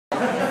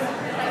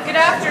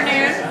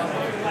afternoon.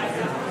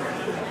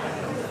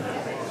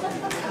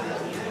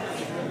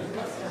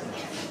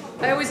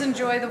 I always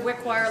enjoy the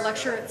Wickwire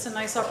lecture. It's a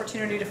nice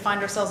opportunity to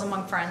find ourselves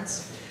among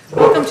friends.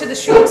 Welcome to the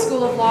Schulich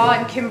School of Law.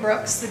 I'm Kim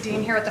Brooks, the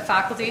Dean here at the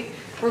faculty.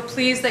 We're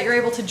pleased that you're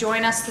able to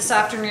join us this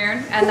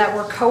afternoon and that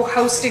we're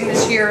co-hosting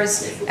this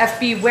year's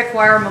FB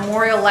Wickwire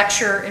Memorial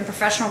Lecture in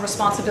Professional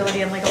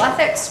Responsibility and Legal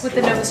Ethics with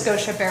the Nova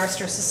Scotia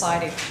Barristers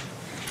Society.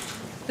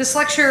 This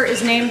lecture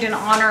is named in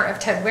honor of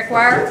Ted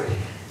Wickwire.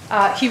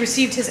 He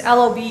received his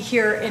LLB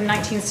here in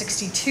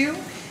 1962.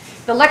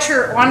 The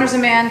lecture honors a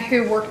man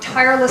who worked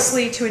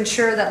tirelessly to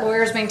ensure that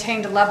lawyers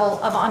maintained a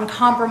level of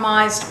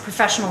uncompromised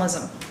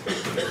professionalism.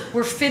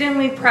 We're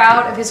fittingly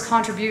proud of his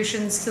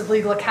contributions to the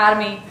Legal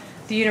Academy,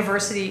 the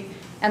university,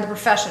 and the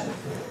profession.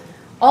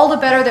 All the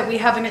better that we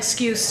have an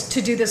excuse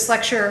to do this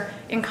lecture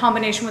in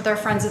combination with our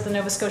friends at the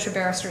Nova Scotia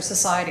Barristers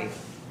Society.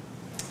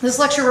 This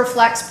lecture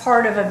reflects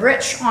part of a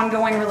rich,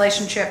 ongoing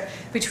relationship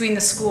between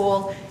the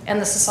school and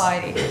the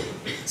society.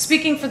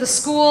 Speaking for the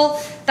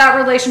school, that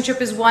relationship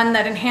is one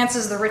that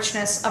enhances the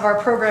richness of our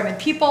program and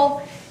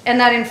people, and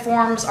that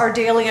informs our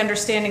daily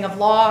understanding of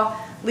law,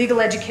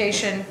 legal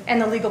education,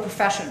 and the legal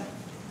profession.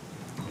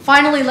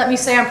 Finally, let me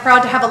say I'm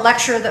proud to have a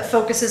lecture that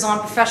focuses on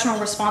professional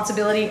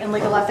responsibility and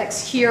legal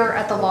ethics here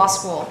at the law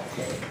school.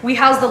 We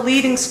house the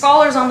leading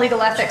scholars on legal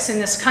ethics in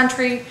this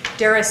country,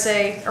 dare I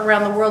say,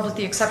 around the world with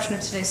the exception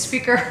of today's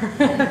speaker.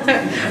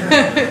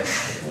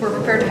 We're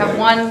prepared to have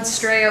one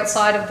stray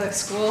outside of the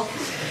school.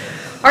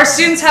 Our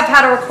students have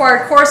had a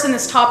required course in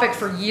this topic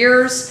for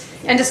years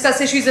and discuss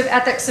issues of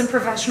ethics and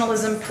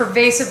professionalism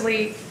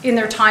pervasively in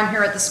their time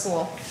here at the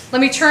school.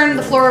 Let me turn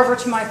the floor over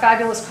to my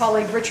fabulous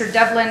colleague, Richard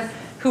Devlin,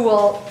 who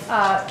will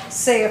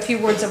say a few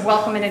words of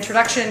welcome and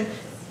introduction.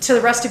 To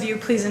the rest of you,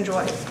 please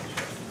enjoy.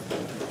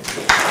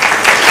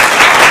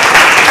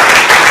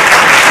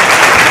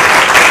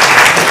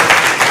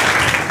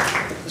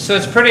 So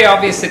it's pretty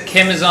obvious that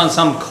Kim is on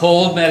some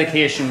cold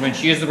medication when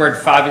she used the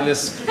word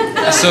fabulous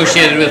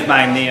associated with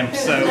my name.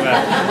 So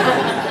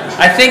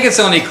I think it's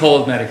only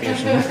cold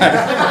medication.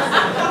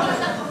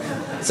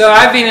 So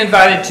I've been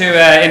invited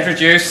to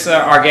introduce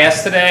our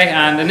guest today,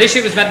 and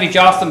initially it was meant to be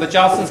Jocelyn, but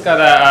Jocelyn's got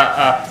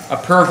a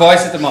poor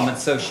voice at the moment,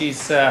 so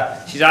she's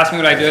asked me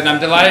what I do, and I'm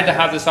delighted to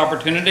have this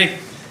opportunity.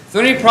 The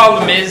only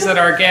problem is that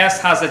our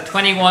guest has a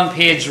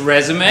 21-page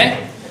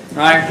resume,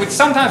 right, which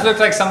sometimes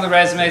looks like some of the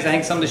resumes I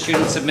think some of the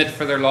students submit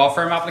for their law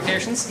firm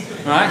applications,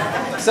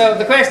 right? So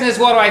the question is,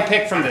 what do I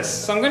pick from this?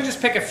 So I'm going to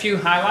just pick a few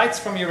highlights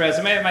from your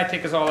resume. It might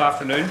take us all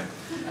afternoon.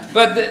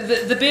 But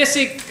the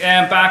basic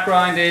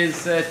background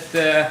is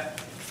that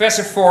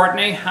Professor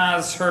Fortney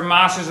has her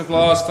Master's of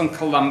Laws from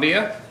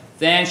Columbia.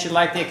 Then she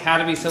liked the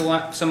Academy so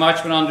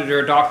much, went on to do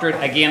her doctorate,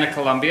 again at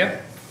Columbia.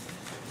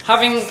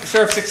 Having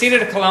sort of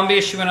succeeded at Columbia,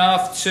 she went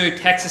off to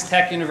Texas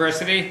Tech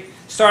University,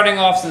 starting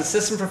off as an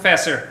assistant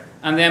professor,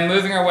 and then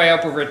moving her way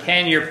up over a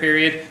 10-year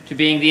period to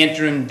being the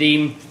interim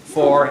dean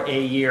for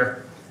a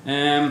year.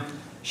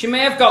 She may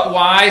have got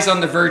wise on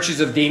the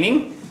virtues of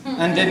deaning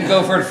and didn't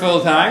go for it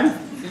full time.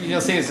 You'll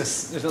see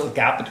there's a little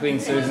gap between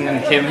Susan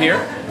and Kim here,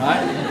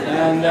 right?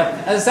 And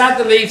as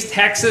that leaves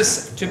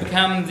Texas to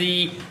become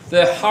the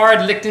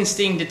Howard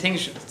Lichtenstein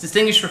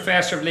Distinguished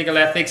Professor of Legal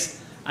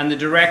Ethics and the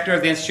Director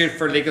of the Institute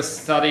for Legal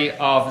Study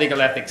of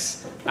Legal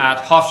Ethics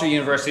at Hofstra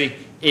University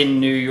in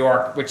New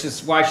York, which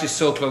is why she's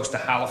so close to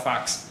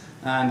Halifax.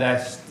 And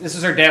this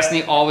is her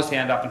destiny, always to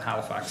end up in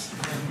Halifax.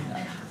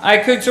 I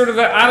could sort of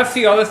add a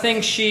few other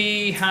things.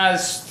 She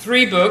has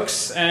 3 books.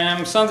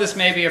 Some of this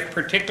may be of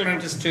particular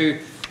interest to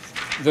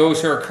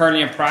those who are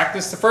currently in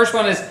practice. The first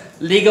one is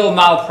Legal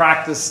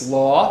Malpractice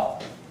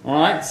Law,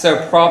 all right?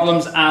 So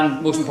problems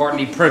and, most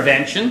importantly,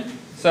 prevention.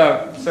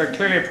 So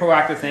clearly a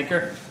proactive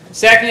thinker.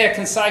 Secondly, a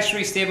concise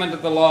restatement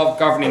of the law of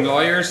governing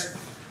lawyers.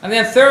 And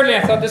then thirdly,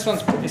 I thought this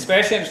one's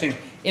especially interesting,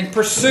 In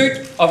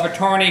Pursuit of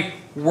Attorney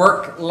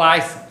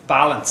Work-Life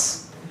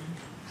Balance.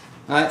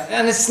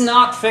 And it's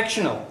not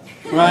fictional,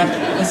 right?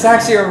 It's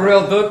actually a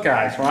real book,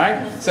 guys,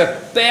 right? So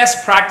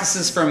best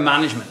practices for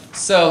management.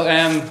 So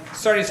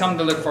certainly something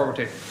to look forward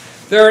to.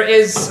 There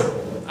is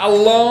a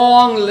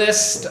long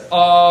list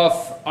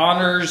of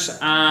honors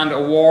and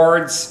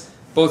awards,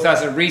 both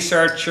as a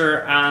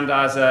researcher and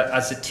as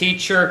a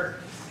teacher.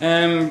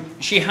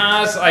 She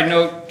has, I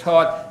know,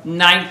 taught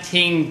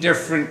 19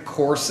 different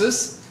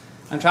courses.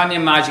 I'm trying to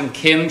imagine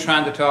Kim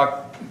trying to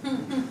talk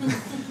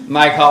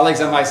my colleagues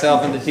and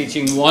myself into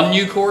teaching 1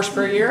 new course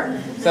per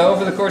year. So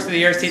over the course of the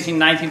years, teaching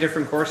 19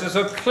 different courses.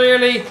 So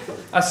clearly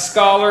a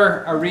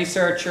scholar, a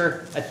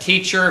researcher, a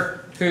teacher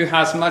who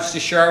has much to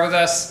share with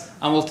us,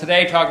 and will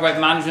today talk about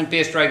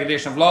management-based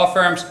regulation of law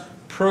firms,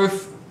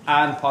 proof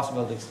and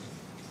possibilities.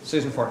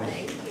 Susan Fortney.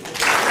 Thank you.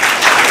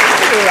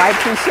 I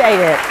appreciate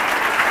it.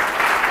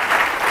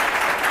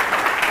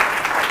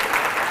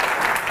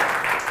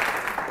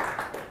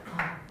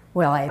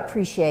 Well, I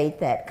appreciate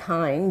that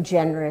kind,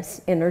 generous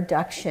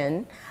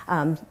introduction.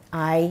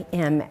 I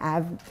am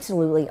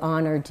absolutely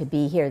honored to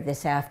be here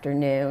this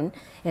afternoon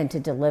and to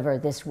deliver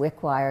this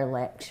Wickwire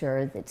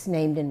lecture that's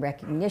named in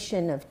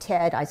recognition of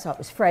Ted. I saw it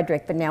was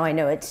Frederick, but now I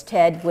know it's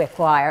Ted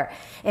Wickwire.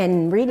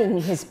 And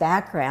reading his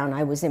background,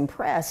 I was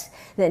impressed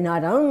that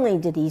not only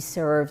did he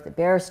serve the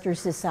Barrister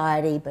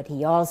Society, but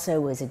he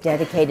also was a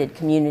dedicated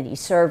community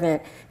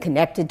servant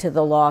connected to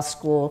the law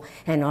school,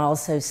 and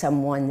also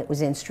someone that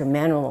was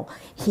instrumental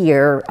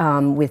here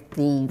with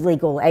the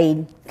Legal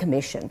Aid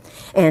Commission.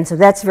 And so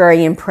that's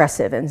very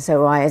impressive. And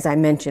so as I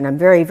mentioned, I'm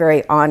very,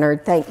 very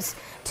honored. Thanks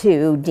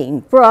to Dean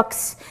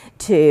Brooks,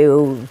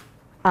 to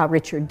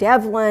Richard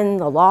Devlin,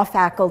 the law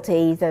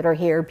faculty that are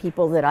here,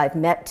 people that I've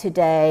met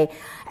today,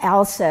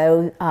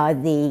 also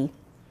the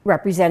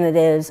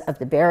representatives of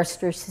the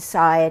Barrister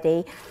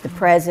Society, the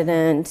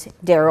president,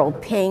 Daryl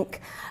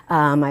Pink.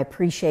 I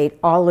appreciate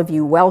all of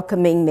you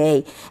welcoming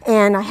me.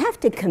 And I have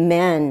to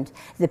commend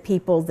the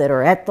people that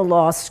are at the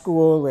law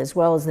school as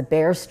well as the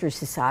Barrister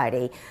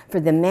Society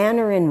for the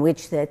manner in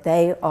which that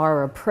they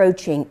are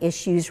approaching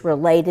issues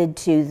related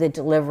to the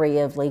delivery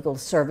of legal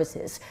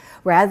services.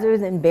 Rather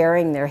than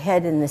burying their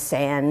head in the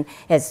sand,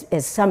 as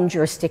some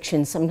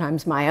jurisdictions,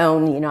 sometimes my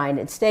own, the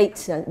United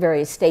States,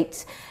 various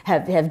states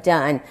have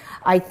done,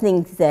 I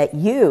think that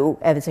you,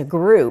 as a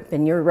group,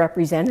 and your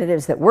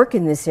representatives that work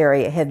in this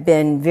area have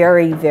been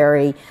very,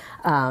 very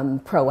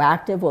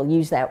proactive. We'll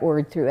use that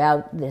word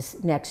throughout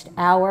this next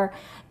hour,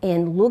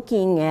 in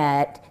looking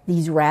at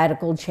these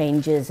radical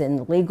changes in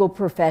the legal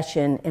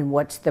profession and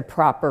what's the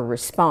proper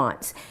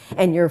response.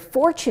 And you're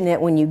fortunate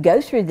when you go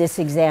through this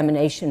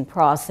examination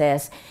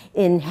process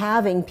in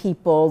having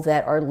people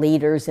that are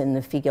leaders in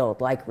the field,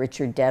 like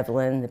Richard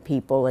Devlin, the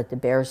people at the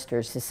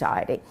Barrister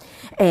Society.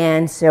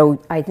 And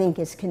so I think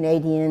as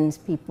Canadians,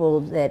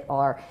 people that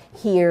are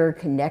here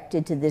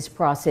connected to this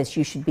process,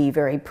 you should be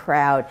very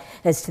proud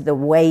as to the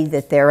way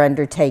that they're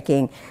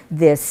undertaking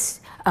this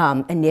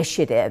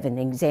initiative and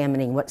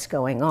examining what's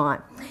going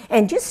on.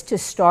 And just to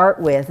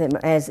start with,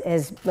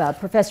 as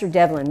Professor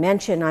Devlin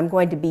mentioned, I'm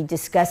going to be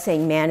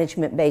discussing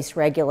management-based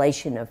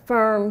regulation of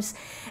firms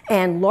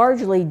and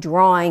largely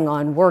drawing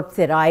on work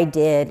that I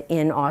did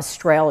in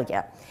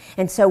Australia.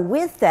 And so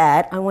with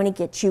that, I want to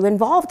get you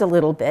involved a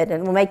little bit,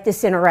 and we'll make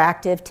this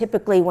interactive.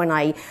 Typically when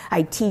I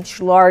teach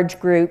large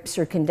groups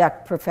or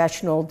conduct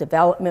professional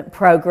development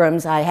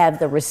programs, I have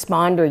the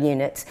responder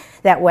units.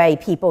 That way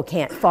people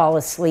can't fall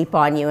asleep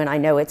on you, and I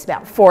know it's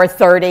about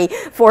 4:30,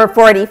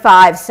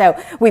 4:45, so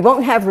we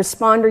won't have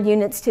responder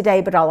units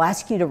today, but I'll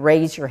ask you to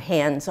raise your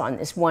hands on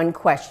this one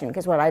question,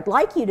 because what I'd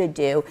like you to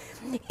do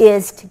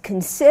is to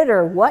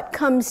consider what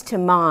comes to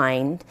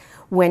mind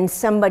when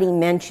somebody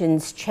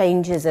mentions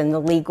changes in the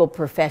legal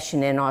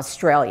profession in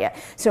Australia.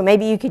 So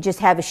maybe you could just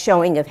have a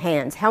showing of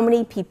hands. How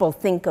many people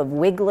think of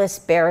wigless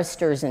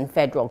barristers in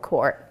federal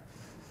court?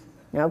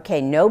 Okay,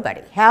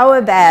 nobody. How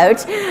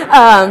about,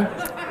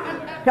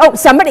 oh,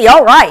 somebody,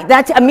 all right.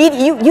 That's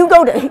immediate. You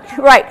go to,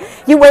 right,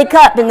 you wake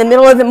up in the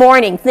middle of the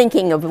morning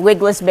thinking of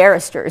wigless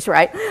barristers,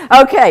 right?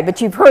 Okay,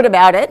 but you've heard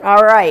about it.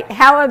 All right,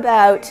 how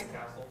about,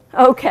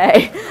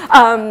 okay,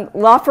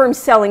 law firms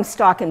selling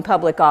stock in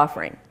public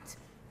offering.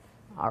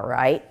 All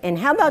right, and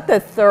how about the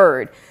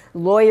third?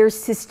 Lawyers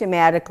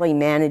systematically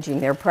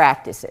managing their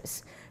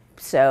practices.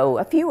 So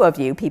a few of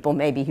you, people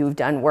maybe who've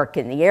done work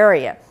in the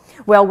area.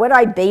 Well, what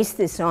I base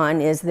this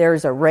on is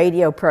there's a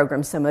radio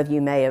program some of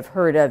you may have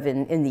heard of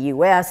in the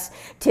US,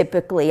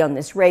 typically on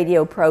this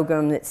radio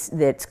program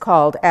that's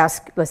called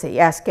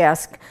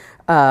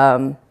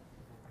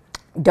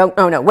Don't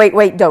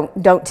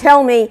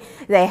tell me.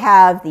 They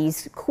have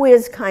these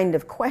quiz kind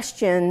of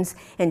questions,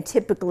 and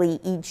typically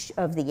each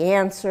of the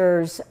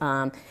answers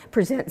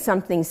present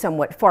something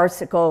somewhat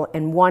farcical,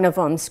 and one of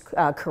them's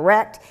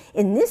correct.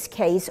 In this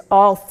case,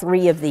 all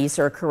three of these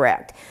are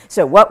correct.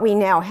 So what we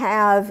now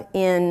have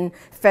in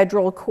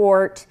federal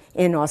court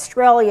in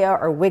Australia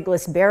are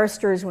wigless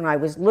barristers. When I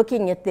was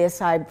looking at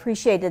this, I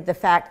appreciated the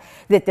fact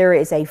that there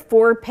is a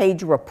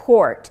 4-page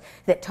report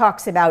that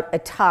talks about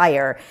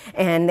attire,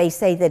 and they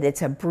say that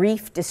it's a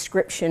brief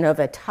description of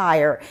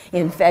attire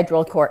in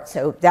federal court.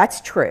 So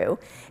that's true.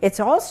 It's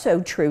also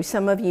true,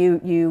 some of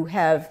you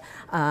have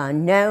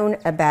known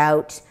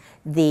about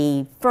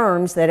the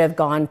firms that have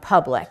gone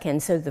public.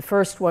 And so the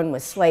first one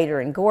was Slater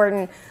and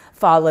Gordon,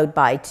 followed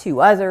by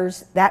 2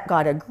 others. That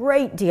got a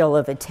great deal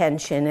of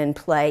attention and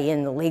play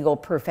in the legal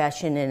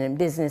profession and in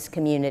business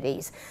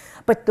communities.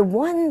 But the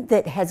one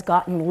that has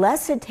gotten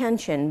less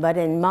attention, but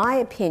in my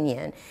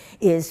opinion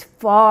is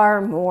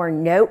far more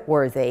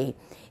noteworthy,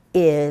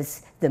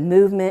 is the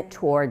movement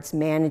towards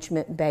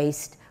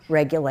management-based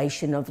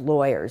regulation of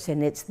lawyers.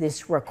 And it's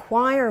this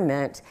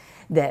requirement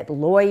that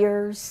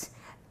lawyers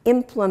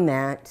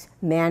implement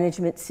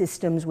management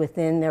systems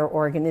within their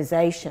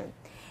organization.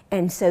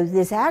 And so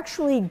this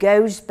actually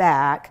goes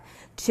back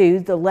to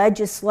the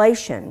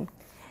legislation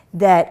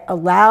that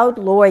allowed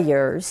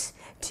lawyers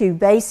to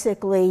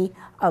basically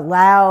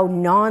allow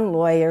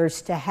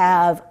non-lawyers to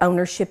have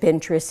ownership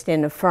interest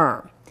in a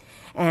firm.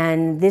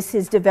 And this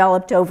is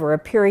developed over a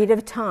period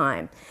of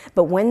time.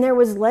 But when there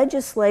was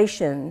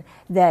legislation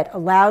that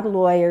allowed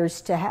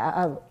lawyers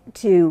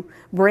to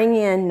bring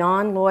in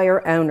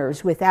non-lawyer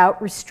owners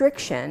without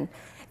restriction,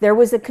 there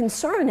was a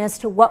concern as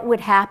to what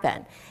would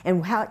happen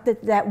and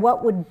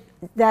what would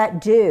that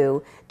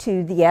do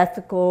to the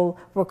ethical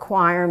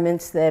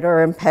requirements that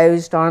are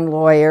imposed on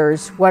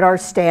lawyers, what our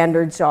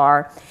standards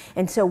are.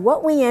 And so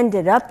what we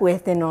ended up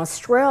with in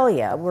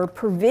Australia were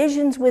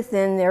provisions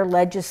within their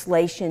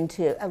legislation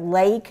to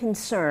allay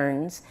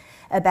concerns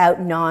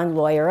about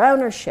non-lawyer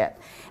ownership.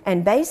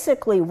 And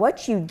basically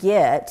what you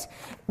get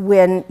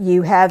when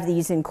you have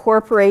these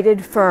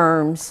incorporated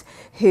firms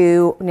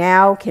who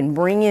now can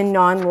bring in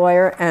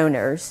non-lawyer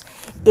owners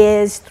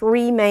is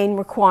three main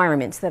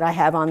requirements that I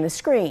have on the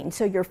screen.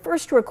 So your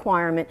first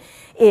requirement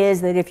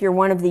is that if you're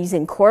one of these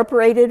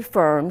incorporated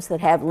firms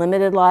that have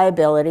limited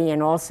liability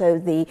and also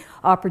the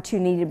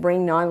opportunity to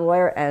bring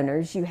non-lawyer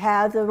owners, you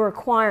have the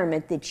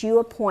requirement that you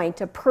appoint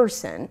a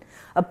person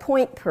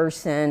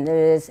that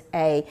is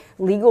a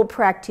legal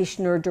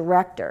practitioner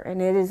director.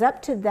 And it is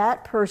up to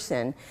that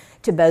person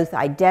to both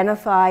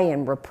identify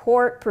and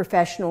report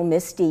professional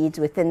misdeeds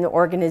within the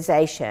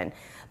organization,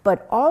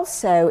 but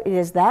also it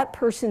is that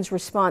person's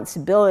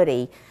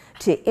responsibility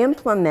to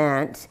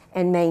implement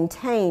and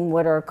maintain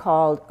what are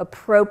called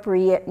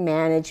appropriate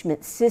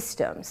management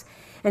systems.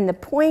 And the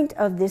point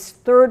of this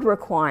third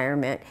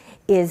requirement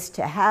is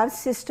to have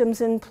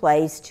systems in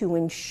place to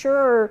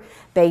ensure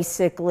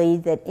basically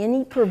that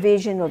any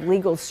provision of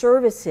legal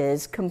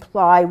services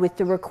comply with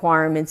the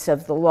requirements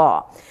of the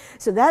law.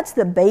 So that's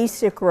the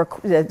basic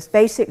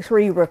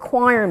three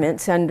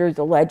requirements under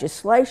the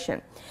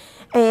legislation.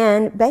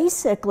 And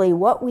basically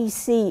what we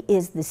see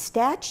is the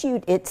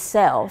statute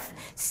itself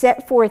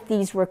set forth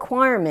these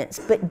requirements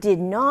but did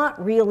not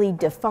really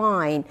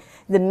define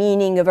the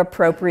meaning of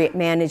appropriate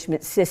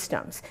management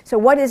systems. So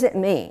what does it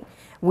mean?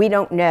 We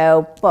don't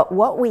know, but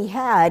what we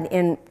had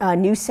in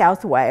New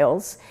South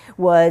Wales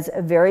was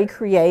a very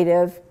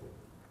creative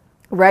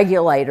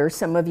regulator.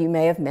 Some of you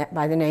may have met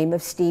by the name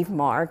of Steve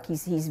Mark.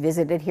 He's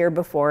visited here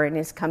before and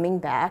is coming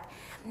back.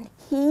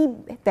 He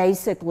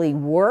basically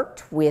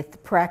worked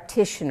with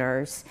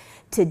practitioners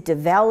to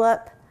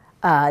develop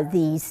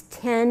these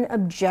 10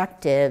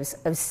 objectives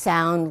of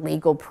sound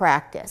legal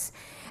practice.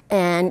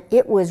 And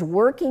it was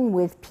working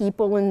with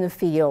people in the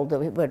field,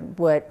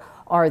 what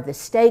are the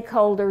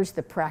stakeholders,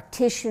 the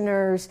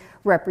practitioners,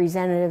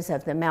 representatives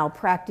of the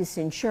malpractice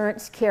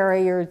insurance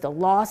carrier, the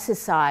law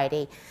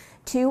society,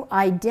 to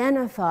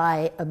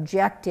identify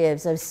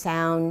objectives of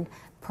sound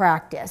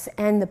practice.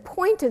 And the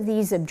point of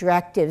these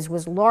objectives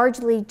was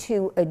largely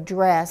to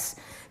address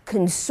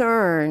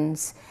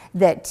concerns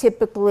that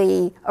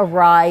typically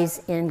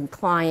arise in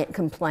client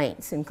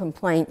complaints and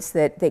complaints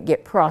that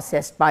get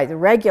processed by the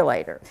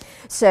regulator.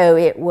 So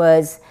it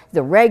was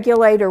the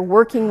regulator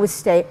working with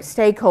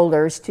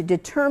stakeholders to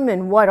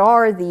determine what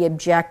are the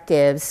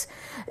objectives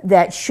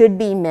that should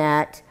be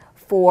met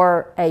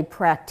for a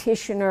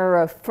practitioner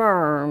or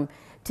firm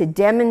to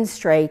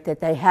demonstrate that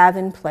they have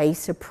in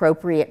place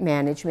appropriate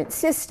management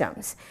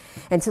systems.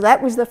 And so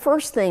that was the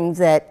first thing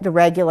that the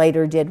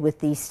regulator did with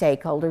these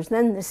stakeholders.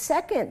 Then the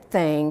second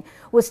thing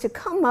was to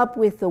come up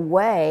with a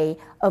way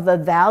of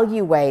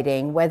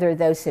evaluating whether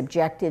those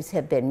objectives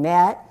have been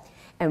met.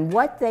 And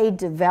what they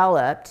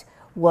developed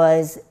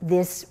was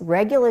this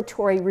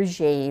regulatory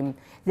regime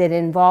that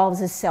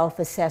involves a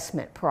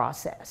self-assessment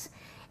process.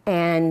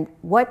 And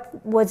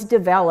what was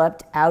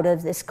developed out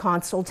of this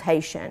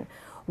consultation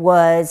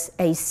was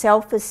a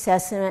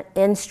self-assessment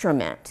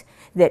instrument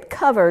that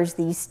covers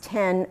these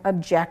 10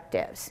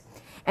 objectives.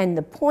 And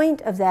the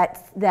point of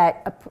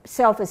that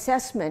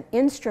self-assessment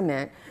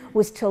instrument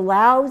was to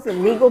allow the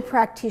legal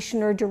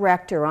practitioner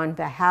director on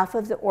behalf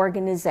of the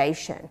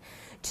organization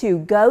to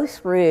go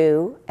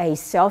through a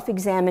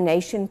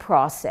self-examination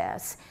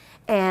process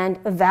and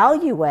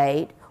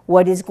evaluate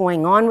what is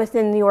going on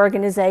within the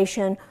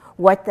organization,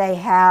 what they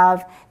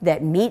have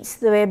that meets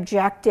the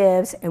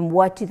objectives, and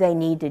what do they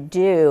need to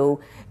do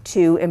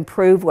to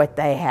improve what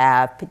they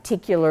have,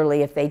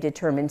 particularly if they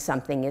determine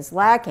something is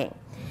lacking.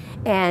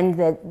 And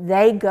that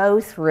they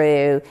go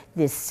through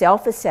this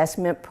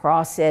self-assessment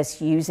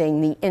process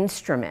using the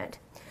instrument.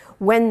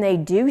 When they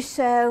do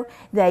so,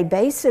 they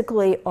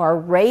basically are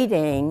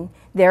rating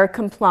their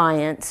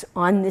compliance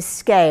on the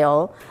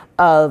scale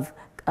of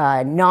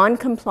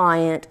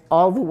non-compliant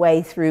all the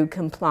way through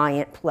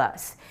compliant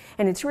plus.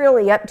 And it's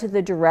really up to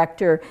the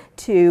director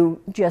to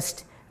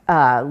just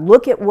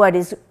look at what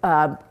is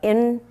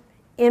in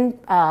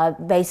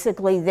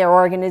basically their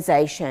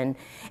organization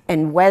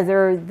and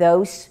whether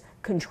those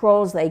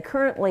controls they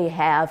currently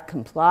have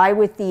comply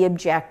with the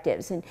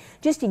objectives. And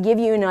just to give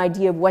you an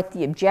idea of what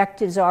the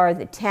objectives are,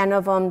 the 10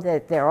 of them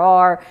that there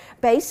are,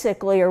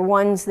 basically are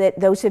ones that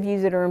those of you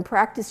that are in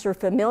practice are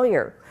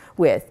familiar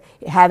with.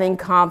 Having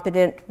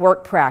competent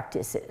work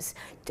practices,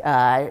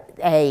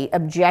 a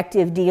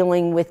objective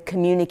dealing with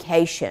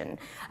communication,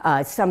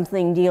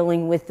 something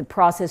dealing with the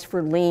process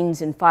for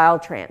liens and file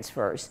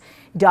transfers,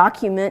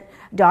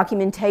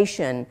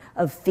 documentation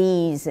of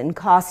fees and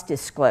cost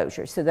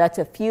disclosure. So that's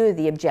a few of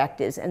the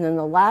objectives. And then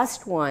the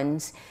last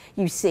ones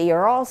you see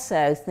are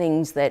also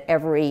things that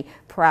every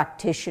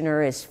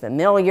practitioner is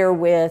familiar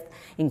with,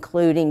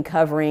 including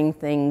covering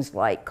things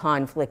like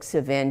conflicts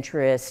of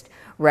interest,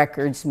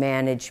 records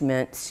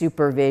management,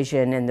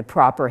 supervision, and the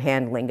proper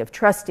handling of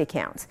trust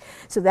accounts.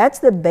 So that's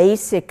the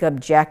basic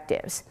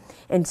objectives.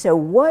 And so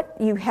what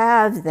you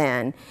have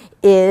then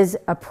is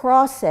a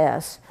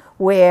process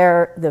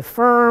where the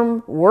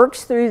firm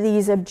works through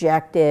these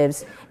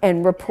objectives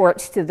and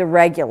reports to the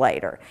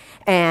regulator.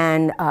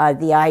 And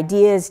the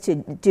idea is to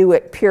do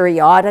it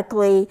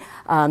periodically.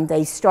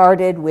 They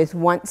started with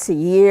once a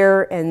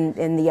year,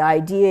 and the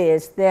idea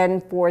is then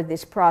for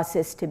this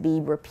process to be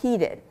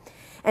repeated.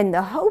 And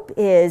the hope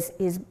is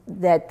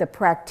that the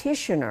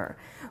practitioner,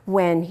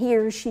 when he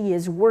or she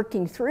is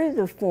working through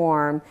the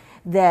form,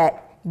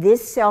 that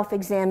this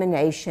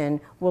self-examination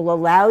will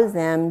allow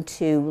them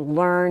to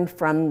learn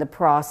from the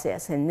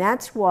process. And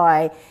that's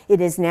why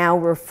it is now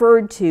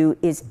referred to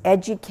as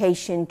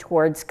education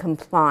towards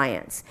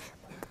compliance.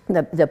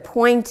 The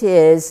point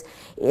is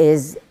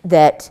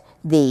that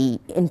the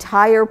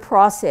entire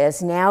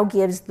process now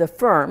gives the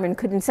firm, and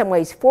could in some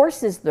ways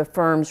forces the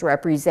firm's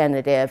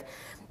representative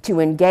to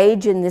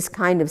engage in this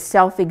kind of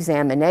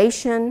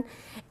self-examination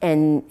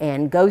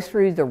and go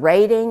through the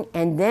rating,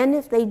 and then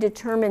if they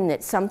determine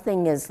that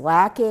something is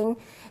lacking,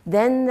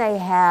 then they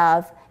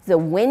have the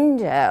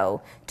window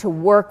to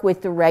work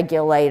with the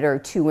regulator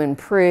to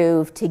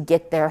improve, to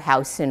get their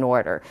house in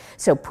order.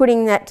 So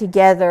putting that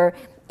together,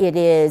 it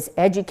is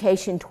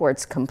education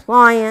towards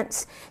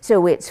compliance.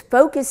 So it's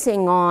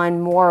focusing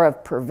on more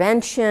of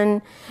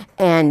prevention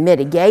and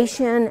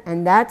mitigation,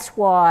 and that's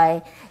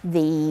why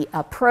the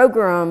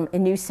program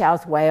in New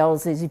South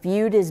Wales is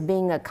viewed as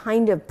being a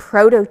kind of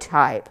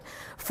prototype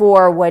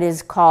for what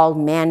is called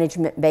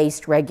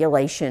management-based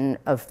regulation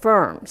of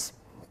firms.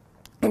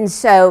 And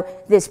so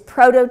this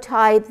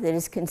prototype that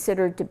is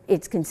considered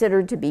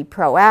to be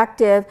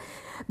proactive,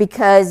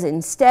 because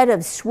instead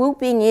of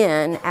swooping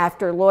in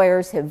after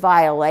lawyers have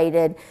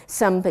violated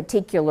some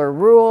particular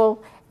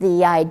rule,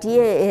 the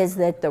idea is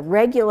that the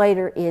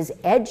regulator is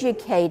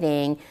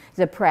educating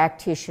the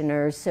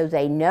practitioners so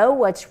they know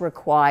what's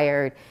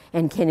required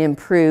and can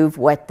improve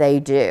what they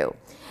do.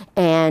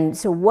 And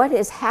so what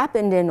has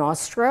happened in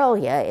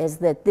Australia is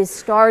that this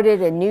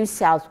started in New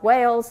South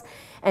Wales,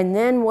 and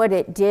then what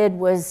it did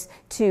was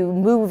to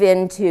move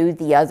into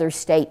the other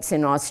states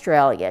in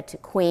Australia, to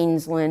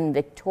Queensland,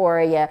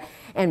 Victoria.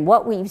 And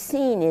what we've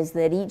seen is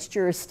that each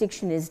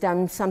jurisdiction has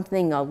done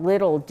something a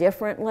little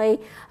differently.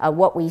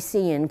 What we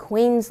see in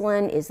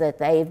Queensland is that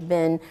they've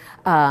been,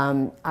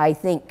 I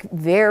think,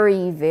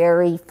 very,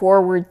 very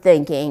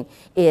forward-thinking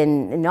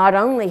in not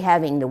only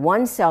having the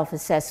one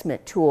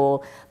self-assessment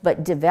tool,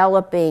 but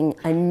developing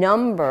a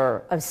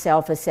number of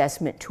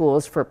self-assessment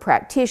tools for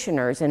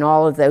practitioners, and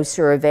all of those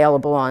are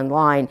available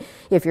online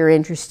if you're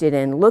interested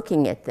in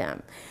looking at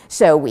them.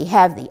 So we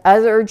have the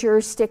other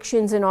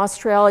jurisdictions in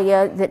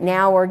Australia that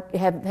now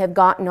have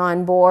gotten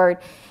on board.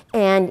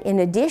 And in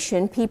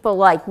addition, people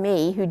like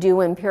me who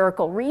do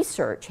empirical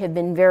research have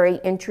been very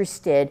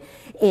interested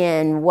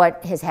in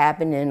what has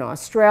happened in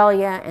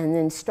Australia, and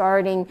then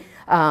starting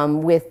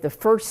with the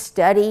first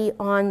study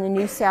on the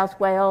New South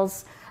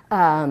Wales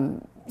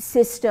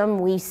system,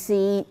 we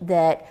see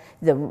that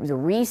the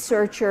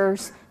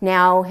researchers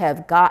now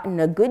have gotten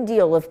a good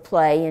deal of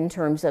play in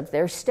terms of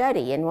their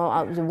study. And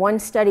the one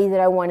study that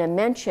I want to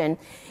mention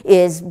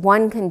is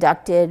one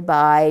conducted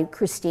by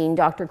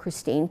Dr.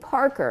 Christine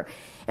Parker.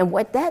 And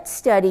what that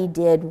study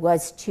did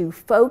was to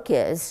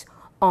focus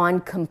on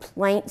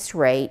complaints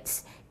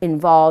rates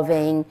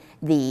involving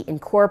the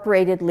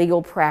incorporated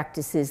legal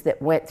practices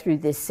that went through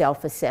this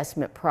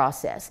self-assessment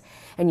process.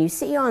 And you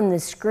see on the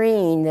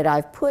screen that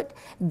I've put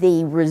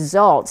the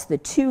results, the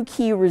two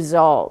key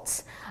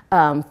results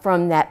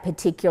from that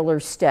particular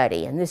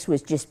study. And this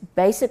was just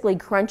basically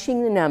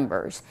crunching the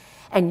numbers.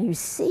 And you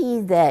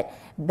see that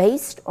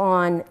based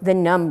on the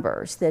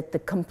numbers, that the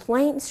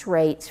complaints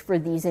rates for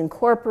these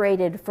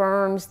incorporated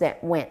firms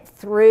that went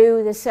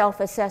through the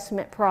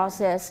self-assessment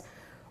process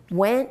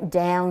went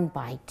down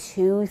by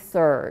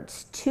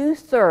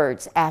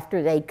 2/3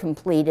 after they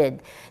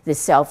completed the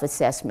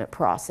self-assessment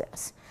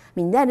process. I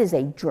mean, that is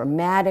a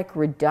dramatic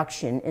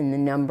reduction in the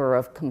number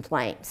of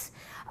complaints.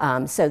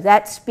 So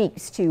that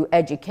speaks to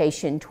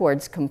education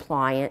towards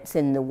compliance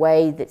and the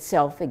way that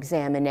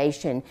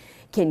self-examination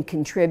can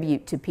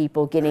contribute to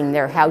people getting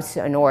their house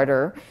in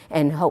order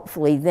and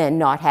hopefully then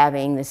not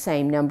having the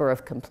same number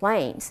of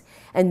complaints.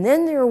 And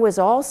then there was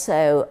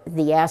also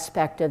the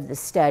aspect of the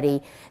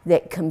study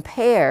that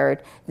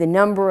compared the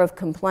number of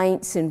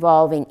complaints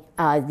involving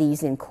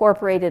these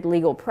incorporated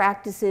legal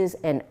practices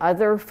and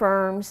other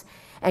firms.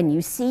 And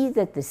you see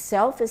that the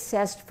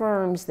self-assessed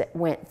firms that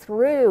went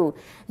through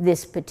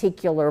this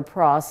particular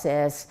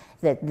process,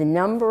 that the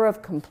number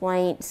of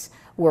complaints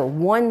were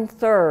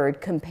 1/3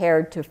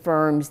 compared to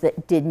firms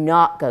that did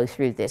not go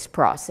through this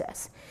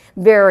process.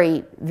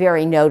 Very,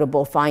 very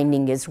notable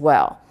finding as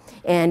well.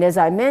 And as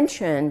I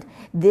mentioned,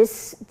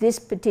 this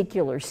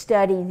particular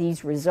study,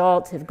 these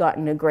results have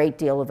gotten a great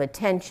deal of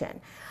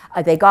attention.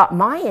 They got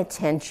my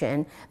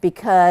attention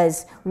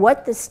because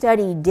what the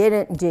study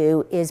didn't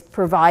do is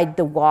provide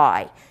the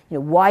why.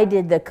 Why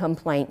did the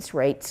complaints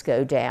rates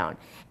go down?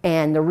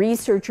 And the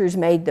researchers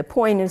made the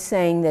point of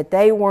saying that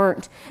they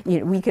weren't,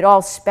 we could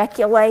all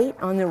speculate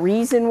on the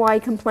reason why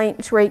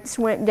complaints rates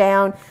went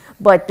down,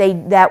 but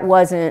that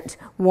wasn't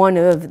one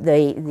of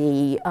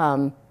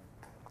the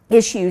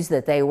issues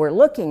that they were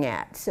looking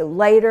at. So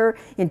later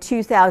in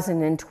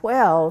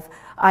 2012,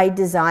 I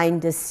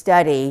designed a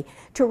study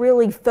to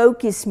really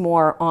focus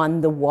more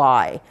on the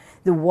why.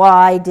 The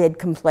why did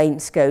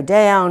complaints go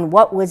down?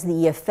 What was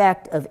the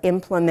effect of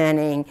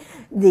implementing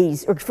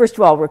these, or first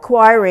of all,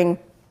 requiring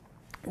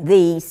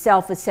the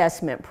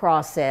self-assessment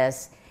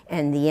process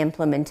and the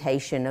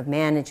implementation of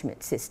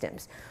management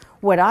systems?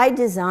 What I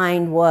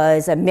designed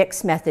was a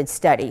mixed method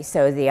study.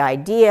 So the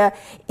idea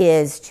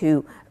is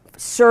to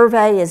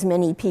survey as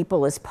many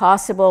people as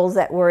possible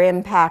that were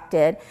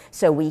impacted.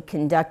 So we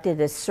conducted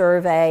a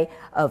survey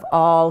of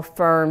all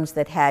firms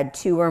that had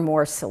 2 or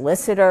more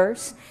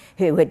solicitors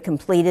who had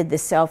completed the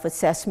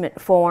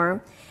self-assessment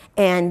form.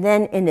 And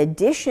then in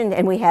addition,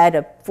 and we had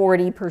a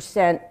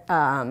 40%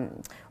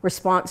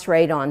 response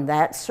rate on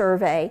that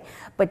survey,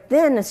 but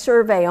then a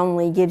survey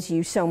only gives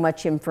you so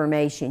much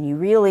information. You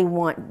really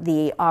want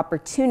the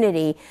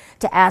opportunity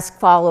to ask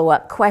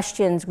follow-up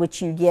questions, which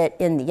you get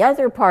in the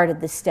other part of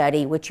the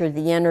study, which are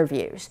the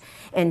interviews.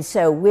 And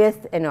so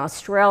with an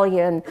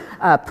Australian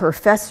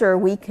professor,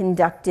 we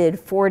conducted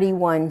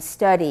 41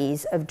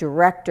 studies of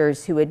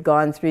directors who had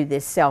gone through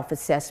this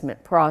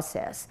self-assessment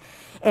process.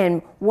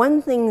 And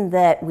one thing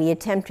that we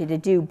attempted to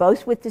do,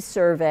 both with the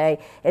survey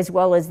as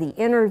well as the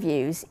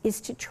interviews, is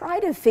to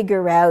try to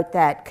figure out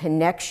that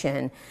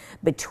connection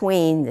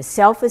between the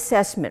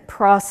self-assessment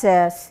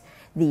process,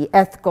 the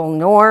ethical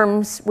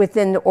norms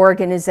within the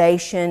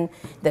organization,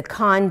 the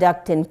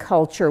conduct and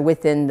culture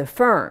within the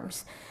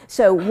firms.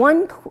 So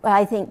one,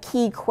 I think,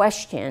 key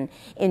question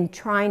in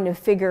trying to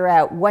figure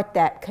out what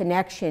that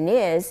connection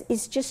is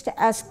just to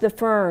ask the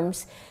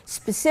firms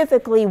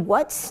specifically,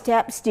 what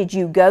steps did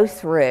you go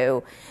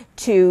through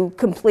to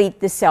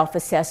complete the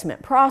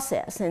self-assessment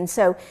process? And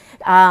so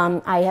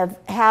I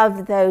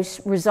have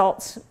those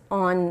results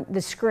on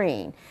the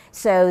screen.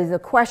 So the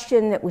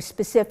question that was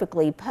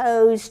specifically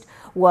posed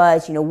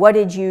was, what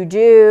did you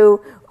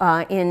do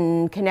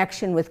in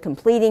connection with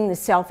completing the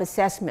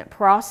self-assessment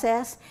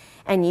process?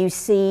 And you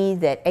see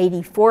that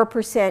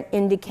 84%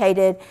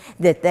 indicated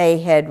that they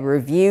had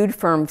reviewed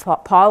firm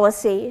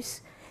policies.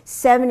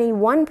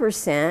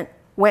 71%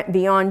 went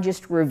beyond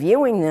just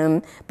reviewing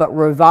them, but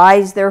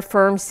revised their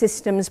firm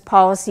systems,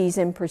 policies,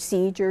 and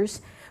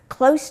procedures.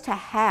 Close to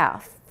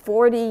half,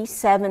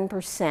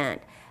 47%,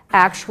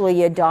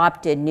 actually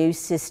adopted new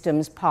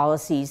systems,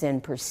 policies,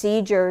 and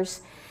procedures.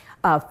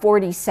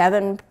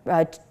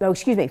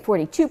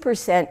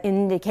 42%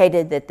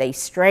 indicated that they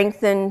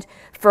strengthened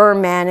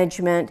firm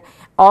management,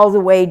 all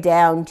the way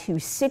down to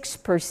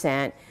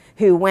 6%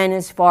 who went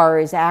as far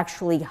as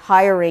actually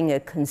hiring a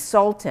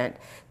consultant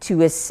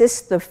to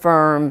assist the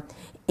firm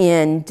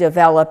in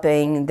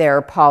developing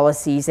their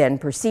policies and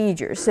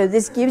procedures. So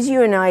this gives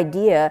you an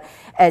idea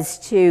as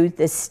to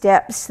the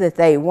steps that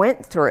they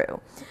went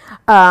through.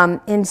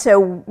 And so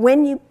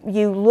when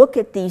you look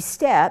at these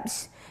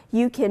steps,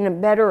 you can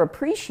better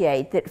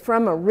appreciate that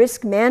from a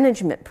risk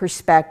management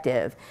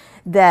perspective,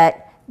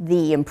 that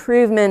the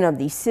improvement of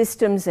these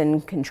systems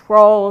and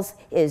controls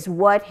is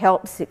what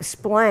helps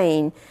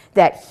explain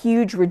that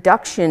huge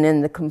reduction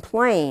in the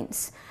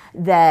complaints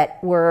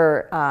that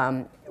were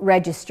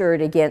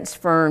registered against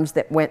firms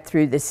that went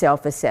through the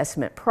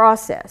self-assessment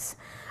process.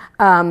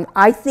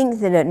 I think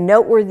that a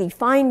noteworthy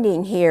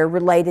finding here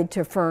related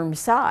to firm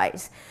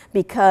size,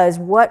 because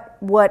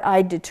what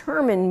I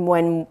determined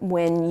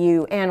when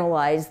you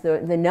analyze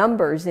the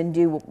numbers and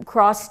do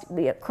cross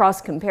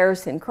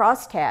comparison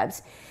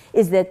crosstabs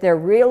is that there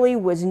really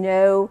was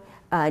no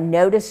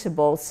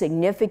noticeable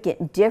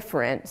significant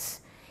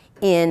difference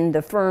in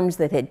the firms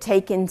that had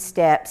taken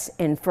steps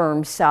and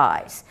firm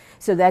size.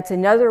 So that's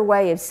another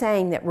way of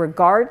saying that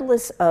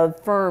regardless of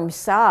firm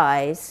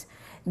size,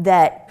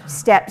 that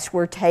steps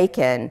were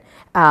taken,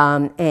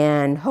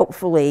 and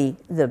hopefully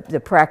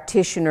the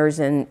practitioners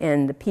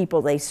and the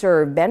people they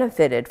serve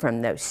benefited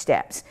from those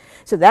steps.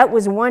 So that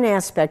was one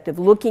aspect of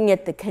looking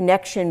at the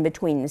connection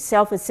between the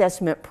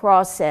self-assessment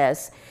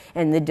process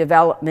and the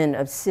development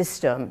of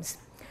systems.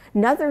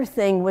 Another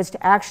thing was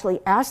to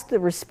actually ask the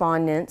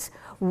respondents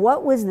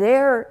what was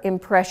their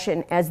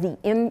impression as of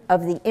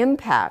the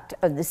impact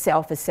of the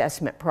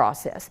self-assessment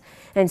process.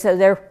 And so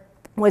there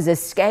was a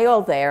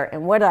scale there,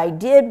 and what I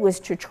did was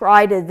to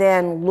try to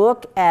then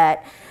look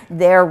at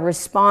their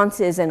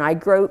responses, and I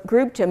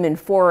grouped them in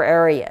 4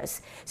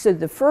 areas. So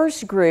the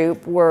first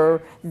group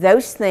were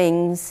those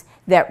things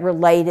that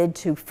related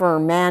to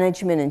firm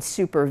management and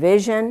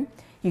supervision.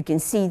 You can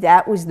see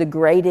that was the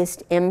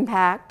greatest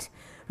impact.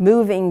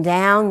 Moving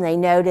down, they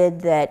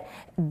noted that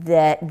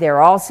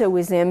there also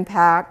was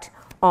impact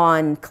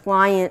on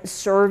client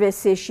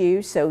service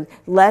issues, so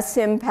less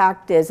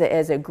impact as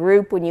a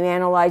group when you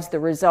analyze the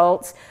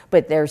results,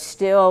 but there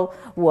still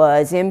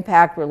was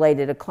impact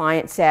related to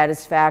client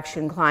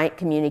satisfaction, client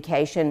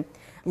communication,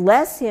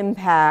 less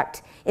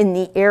impact in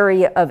the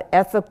area of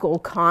ethical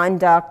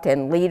conduct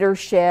and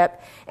leadership,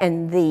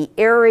 and the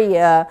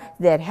area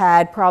that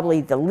had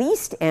probably the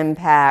least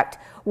impact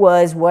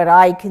was what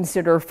I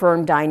consider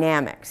firm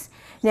dynamics.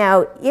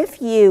 Now,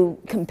 if you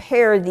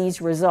compare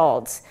these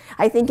results,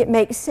 I think it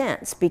makes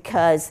sense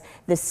because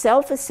the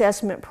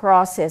self-assessment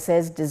process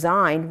as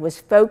designed was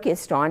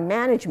focused on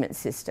management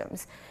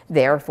systems.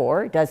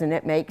 Therefore, doesn't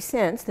it make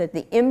sense that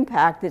the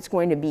impact that's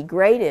going to be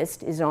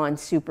greatest is on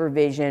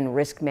supervision,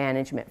 risk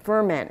management,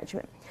 firm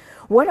management?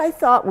 What I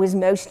thought was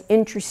most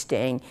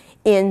interesting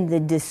in the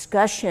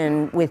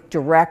discussion with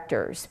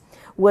directors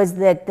was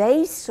that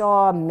they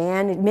saw,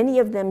 many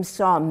of them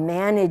saw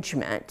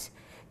management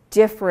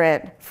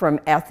different from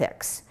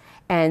ethics,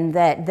 and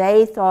that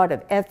they thought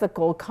of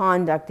ethical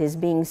conduct as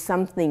being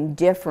something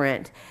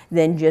different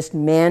than just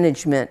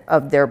management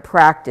of their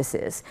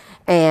practices.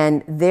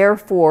 And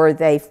therefore,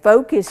 they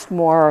focused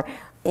more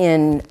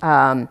in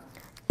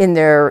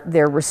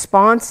their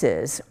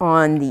responses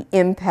on the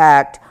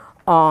impact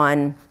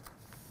on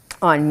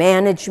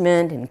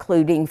management,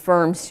 including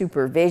firm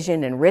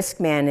supervision and risk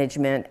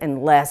management,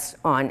 and less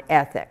on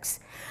ethics.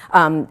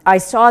 I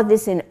saw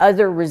this in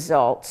other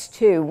results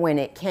too when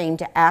it came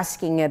to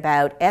asking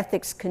about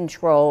ethics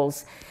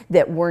controls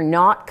that were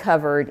not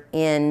covered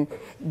in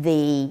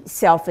the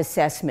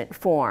self-assessment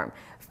form.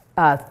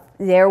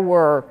 There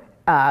were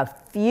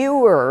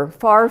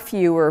far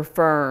fewer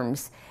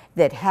firms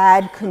that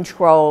had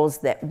controls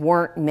that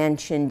weren't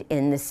mentioned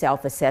in the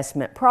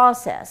self-assessment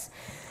process.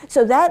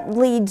 So that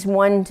leads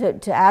one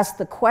to ask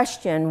the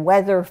question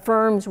whether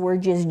firms were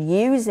just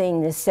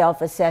using the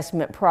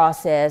self-assessment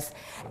process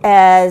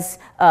as,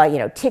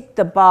 tick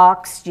the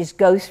box, just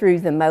go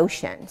through the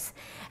motions.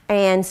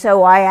 And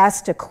so I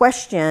asked a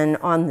question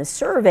on the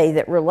survey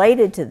that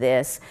related to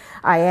this.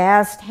 I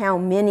asked how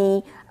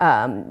many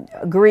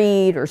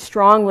agreed or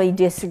strongly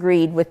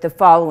disagreed with the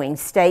following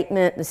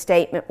statement. The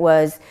statement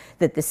was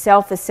that the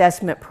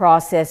self-assessment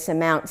process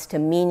amounts to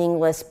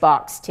meaningless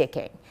box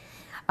ticking.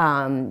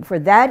 For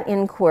that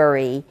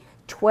inquiry,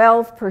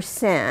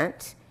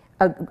 12%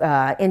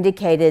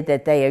 indicated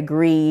that they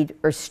agreed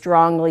or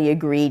strongly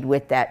agreed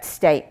with that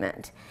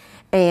statement.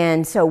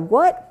 And so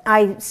what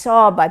I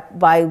saw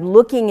by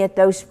looking at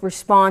those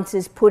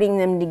responses, putting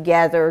them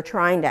together,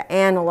 trying to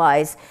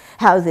analyze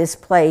how this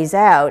plays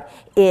out,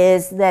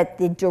 is that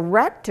the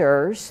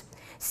directors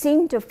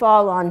seemed to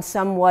fall on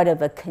somewhat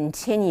of a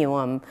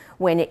continuum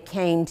when it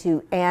came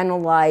to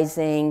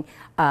analyzing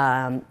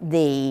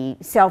the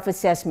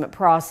self-assessment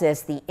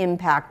process, the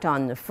impact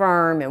on the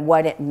firm, and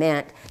what it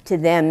meant to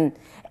them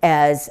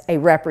as a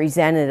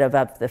representative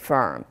of the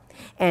firm.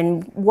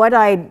 And what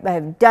I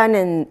have done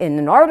in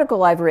an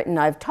article I've written,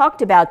 I've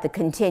talked about the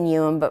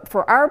continuum, but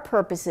for our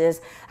purposes,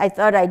 I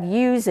thought I'd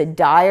use a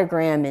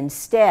diagram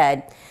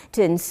instead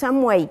to in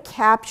some way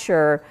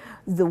capture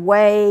the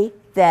way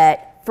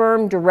that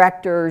firm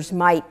directors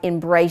might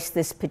embrace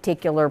this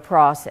particular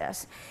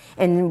process.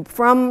 And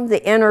from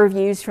the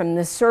interviews, from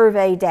the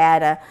survey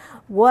data,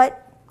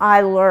 what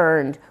I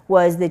learned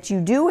was that you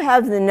do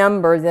have the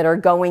number that are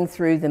going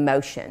through the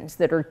motions,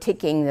 that are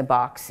ticking the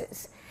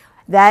boxes.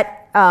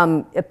 That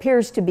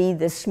appears to be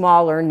the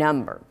smaller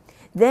number.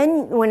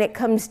 Then when it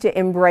comes to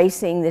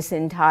embracing this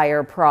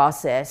entire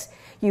process,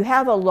 you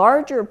have a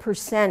larger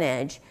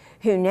percentage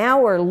who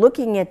now are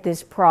looking at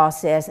this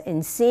process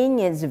and seeing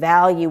its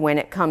value when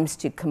it comes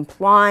to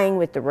complying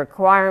with the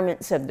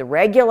requirements of the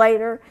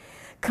regulator,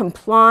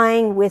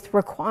 complying with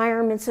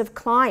requirements of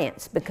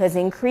clients, because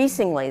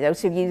increasingly,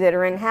 those of you that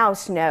are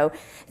in-house know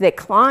that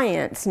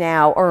clients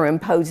now are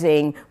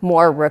imposing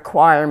more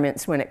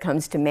requirements when it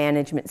comes to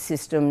management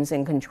systems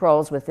and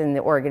controls within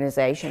the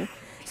organization.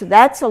 So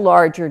that's a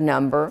larger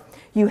number.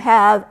 You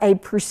have a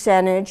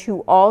percentage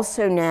who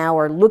also now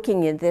are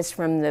looking at this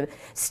from the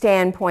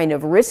standpoint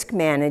of risk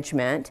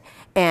management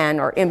and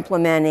are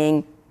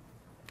implementing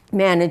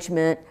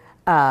management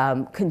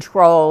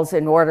controls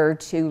in order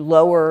to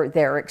lower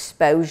their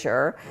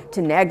exposure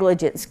to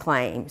negligence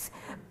claims.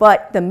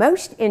 But the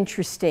most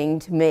interesting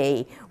to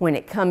me when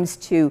it comes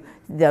to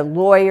the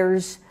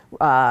lawyers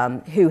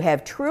who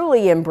have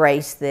truly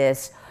embraced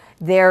this,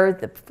 they're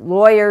the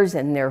lawyers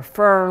and their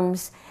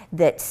firms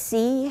that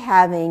see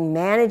having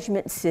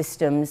management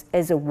systems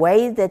as a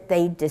way that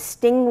they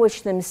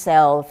distinguish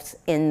themselves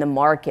in the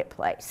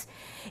marketplace.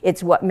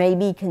 It's what may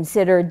be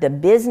considered the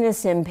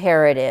business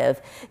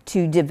imperative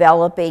to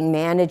developing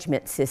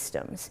management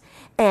systems.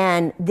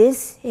 And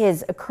this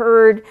has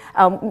occurred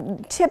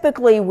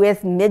typically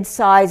with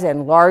mid-size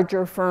and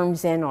larger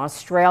firms in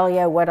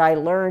Australia. What I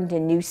learned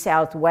in New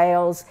South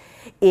Wales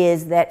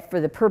is that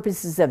for the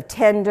purposes of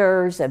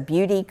tenders, of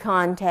beauty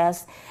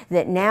contests,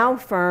 that now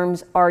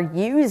firms are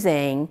using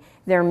using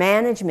their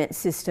management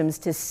systems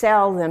to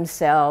sell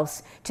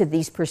themselves to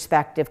these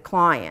prospective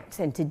clients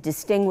and to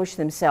distinguish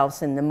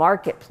themselves in the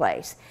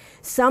marketplace.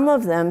 Some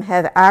of them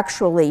have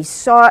actually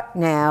sought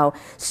now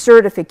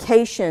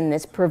certification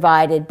that's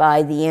provided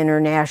by the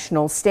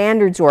International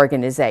Standards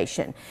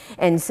Organization.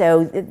 And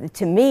so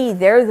to me,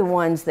 they're the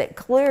ones that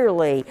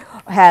clearly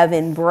have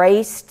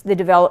embraced the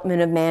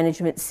development of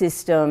management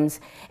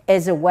systems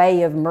as a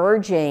way of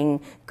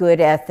merging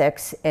good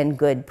ethics and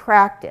good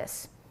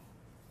practice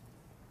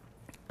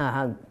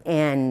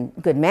and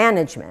good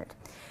management.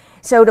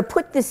 So to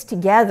put this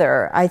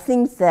together, I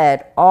think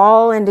that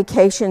all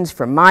indications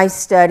from my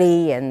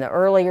study and the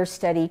earlier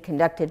study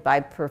conducted by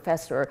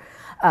Professor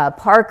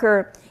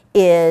Parker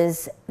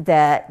is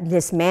that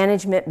this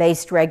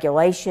management-based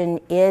regulation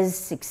is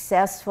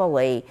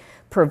successfully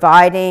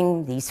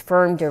providing these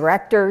firm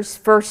directors,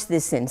 first,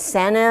 this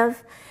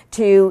incentive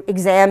to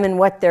examine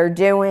what they're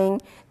doing,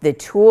 the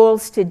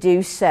tools to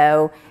do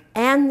so,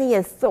 and the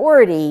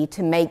authority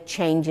to make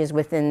changes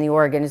within the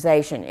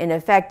organization. In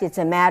effect, it's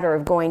a matter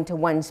of going to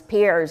one's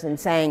peers and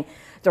saying,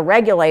 the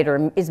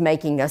regulator is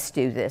making us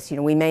do this. You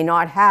know, we may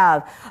not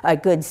have a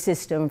good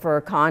system for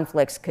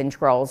conflicts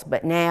controls,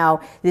 but now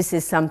this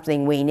is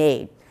something we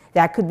need.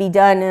 That could be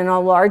done in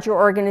a larger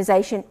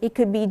organization. It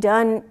could be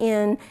done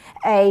in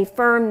a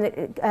firm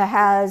that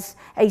has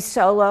a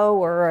solo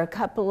or a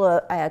couple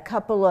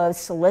of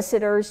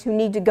solicitors who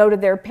need to go to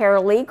their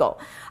paralegal.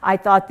 I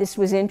thought this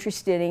was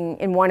interesting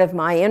in one of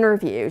my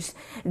interviews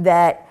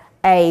that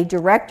a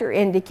director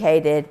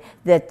indicated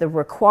that the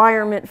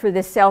requirement for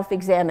the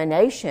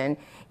self-examination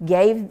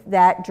gave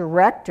that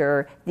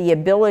director the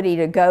ability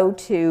to go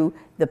to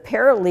the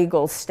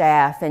paralegal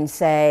staff and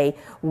say,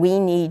 we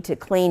need to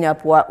clean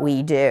up what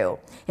we do.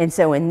 And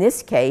so in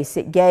this case,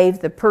 it gave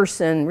the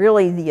person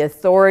really the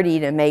authority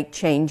to make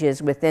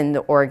changes within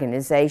the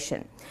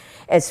organization.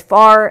 As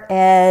far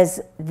as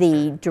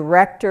the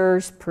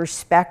director's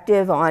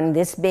perspective on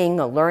this being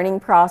a learning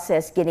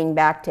process, getting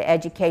back to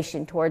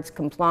education towards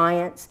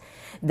compliance,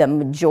 the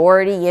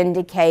majority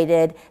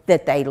indicated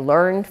that they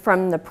learned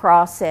from the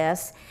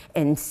process,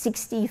 and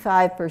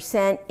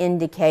 65%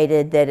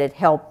 indicated that it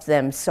helped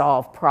them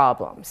solve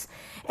problems.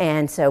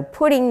 And so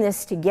putting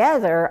this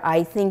together,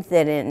 I think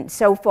that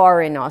so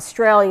far in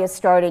Australia,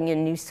 starting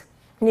in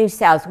New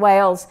South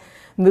Wales,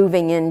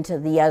 moving into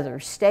the other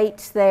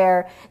states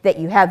there, that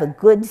you have a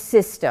good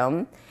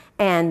system.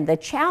 And the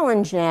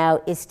challenge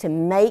now is to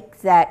make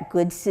that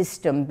good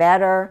system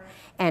better.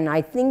 And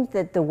I think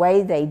that the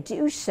way they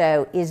do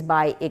so is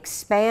by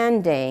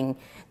expanding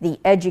the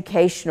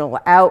educational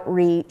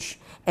outreach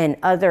and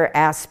other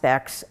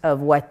aspects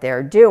of what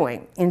they're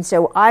doing. And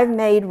so I've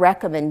made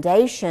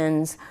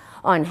recommendations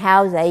on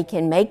how they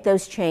can make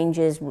those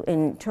changes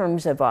in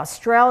terms of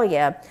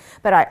Australia,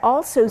 but I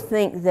also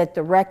think that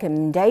the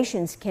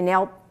recommendations can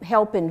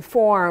help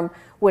inform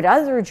what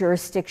other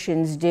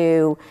jurisdictions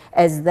do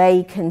as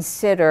they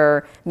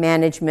consider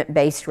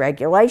management-based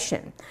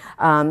regulation.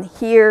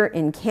 Here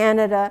in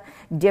Canada,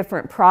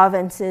 different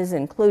provinces,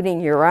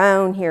 including your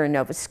own here in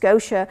Nova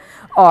Scotia,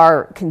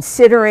 are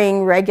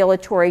considering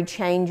regulatory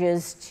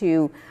changes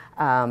to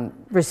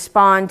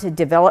respond to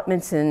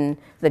developments in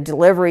the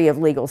delivery of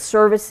legal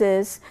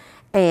services.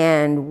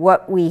 And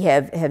what we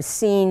have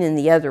seen in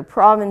the other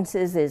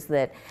provinces is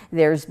that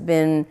there's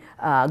been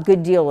a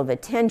good deal of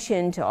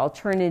attention to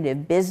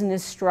alternative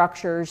business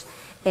structures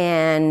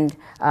and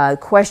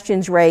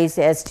questions raised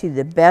as to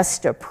the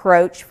best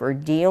approach for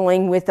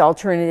dealing with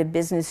alternative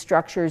business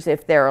structures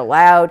if they're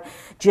allowed.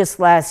 Just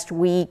last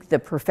week, the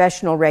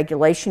Professional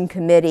Regulation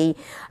Committee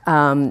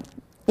for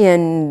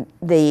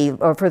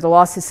the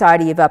Law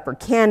Society of Upper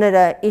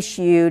Canada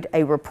issued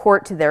a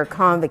report to their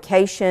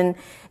convocation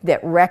that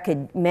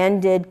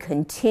recommended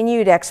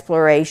continued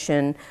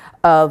exploration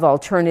of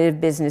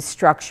alternative business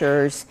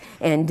structures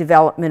and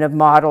development of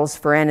models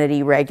for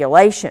entity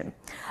regulation.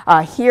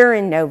 Here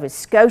in Nova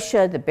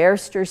Scotia, the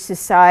Barrister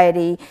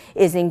Society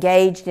is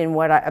engaged in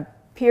what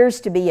appears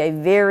to be a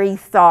very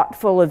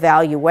thoughtful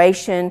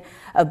evaluation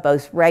of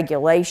both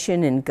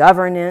regulation and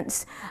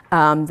governance.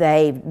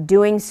 They're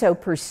doing so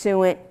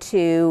pursuant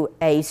to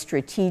a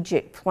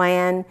strategic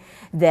plan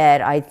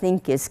that I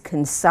think is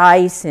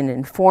concise and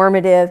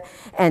informative.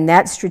 And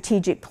that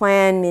strategic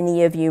plan,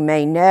 many of you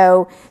may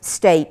know,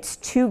 states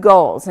two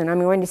goals. And I'm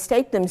going to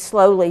state them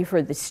slowly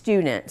for the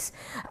students.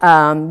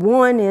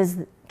 One is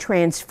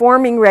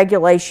transforming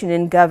regulation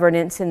and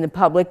governance in the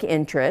public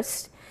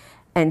interest.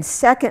 And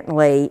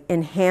secondly,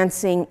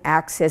 enhancing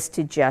access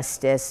to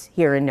justice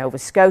here in Nova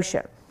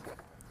Scotia.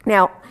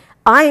 Now,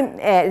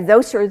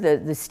 those are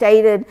the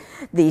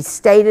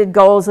stated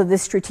goals of the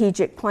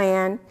strategic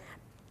plan,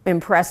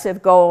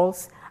 impressive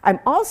goals. I'm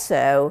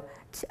also,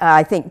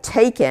 I think,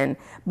 taken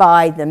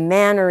by the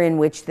manner in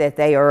which that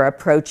they are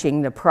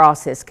approaching the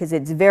process, because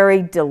it's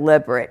very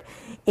deliberate.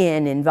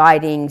 in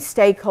inviting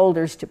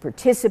stakeholders to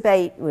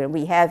participate.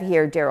 We have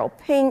here Daryl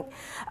Pink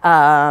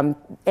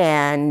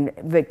and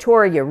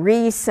Victoria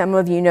Reese. Some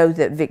of you know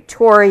that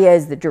Victoria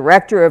is the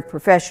Director of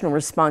Professional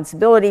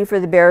Responsibility for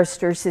the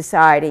Barristers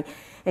Society,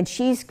 and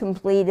she's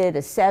completed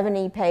a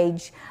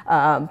 70-page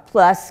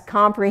plus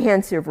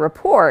comprehensive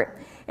report,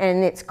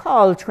 and it's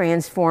called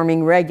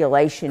Transforming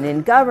Regulation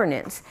and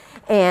Governance.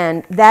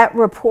 And that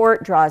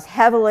report draws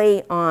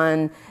heavily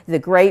on the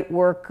great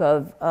work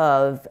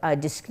of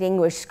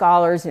distinguished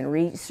scholars and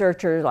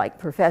researchers like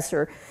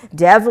Professor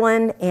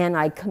Devlin, and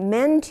I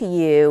commend to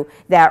you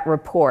that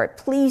report.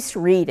 Please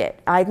read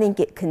it. I think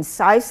it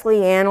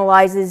concisely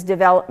analyzes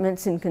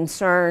developments and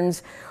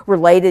concerns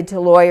related to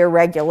lawyer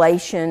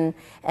regulation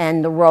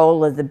and the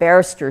role of the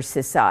Barristers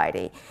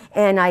Society.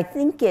 And I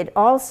think it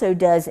also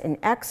does an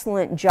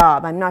excellent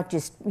job. I'm not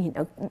just,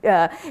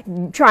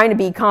 trying to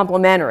be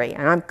complimentary,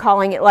 and I'm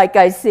calling it like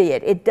I see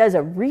it. It does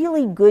a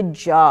really good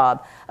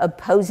job of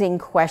posing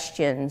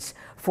questions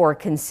for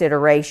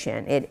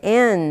consideration. It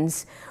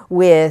ends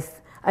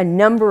with a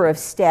number of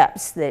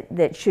steps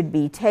that should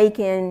be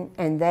taken,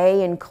 and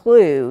they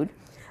include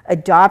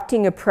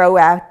adopting a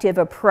proactive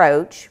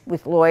approach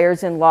with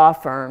lawyers and law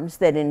firms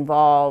that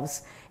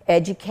involves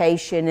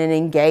education and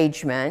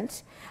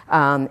engagement,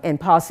 and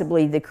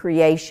possibly the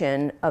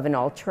creation of an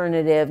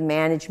alternative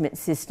management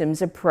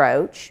systems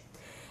approach.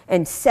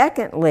 And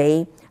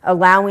secondly,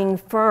 allowing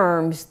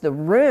firms the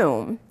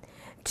room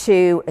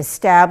to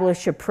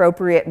establish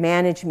appropriate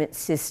management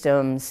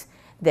systems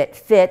that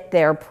fit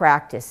their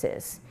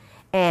practices.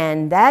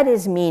 And that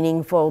is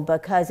meaningful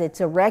because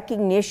it's a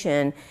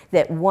recognition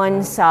that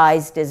one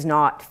size does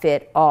not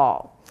fit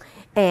all.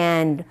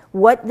 And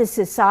what the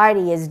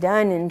society has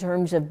done in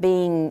terms of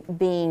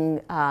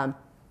being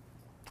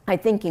I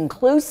think,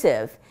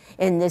 inclusive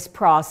in this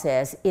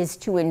process is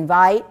to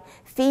invite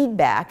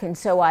feedback. And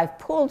so I've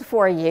pulled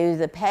for you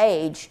the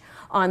page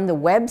on the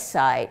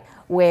website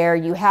where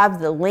you have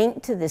the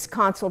link to this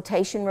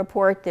consultation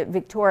report that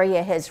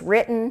Victoria has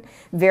written.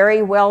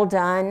 Very well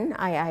done.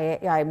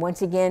 I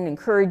once again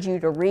encourage you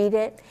to read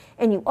it.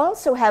 And you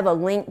also have a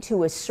link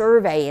to a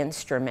survey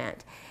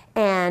instrument.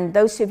 And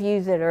those of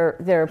you that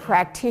are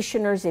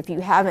practitioners, if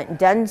you haven't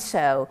done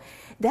so,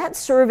 that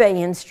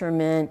survey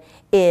instrument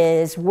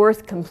is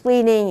worth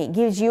completing. It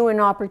gives you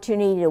an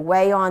opportunity to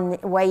weigh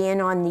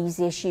in on these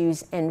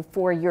issues and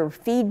for your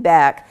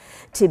feedback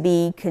to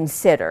be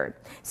considered.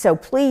 So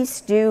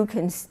please do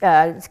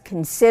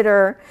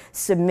consider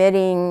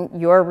submitting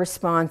your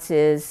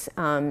responses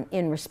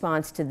in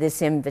response to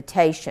this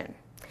invitation.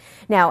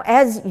 Now,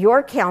 as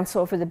your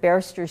counsel for the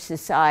Barristers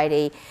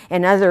Society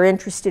and other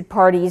interested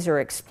parties are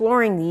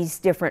exploring these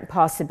different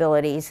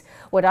possibilities,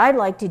 what I'd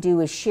like to do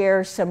is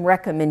share some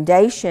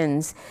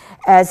recommendations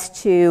as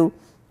to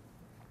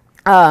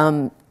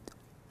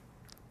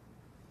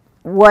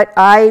what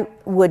I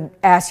would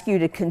ask you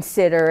to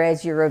consider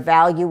as you're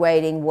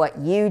evaluating what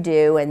you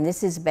do, and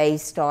this is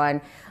based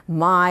on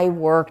my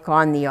work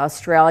on the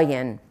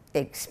Australian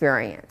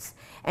experience.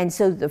 And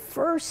so the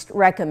first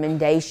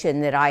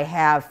recommendation that I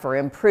have for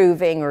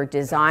improving or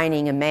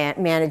designing a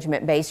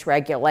management-based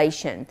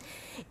regulation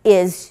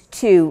is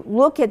to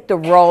look at the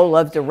role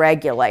of the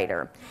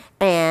regulator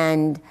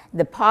and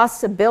the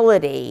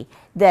possibility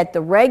that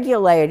the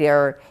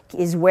regulator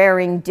is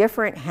wearing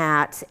different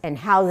hats and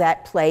how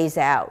that plays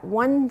out.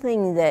 One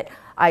thing that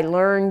I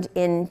learned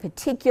in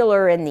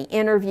particular in the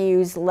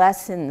interviews,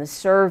 less in the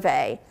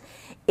survey,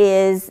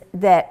 is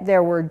that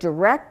there were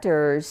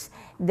directors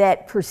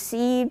that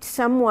perceived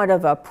somewhat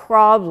of a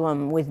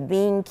problem with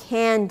being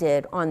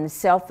candid on the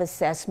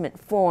self-assessment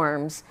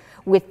forms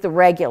with the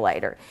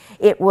regulator.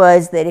 It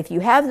was that if you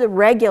have the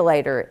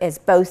regulator as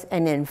both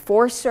an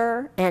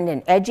enforcer and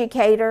an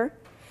educator,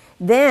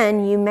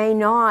 then you may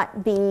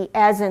not be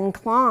as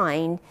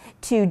inclined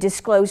to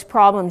disclose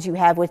problems you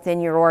have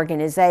within your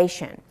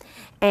organization.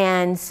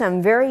 And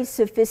some very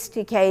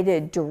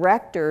sophisticated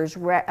directors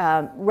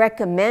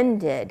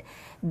recommended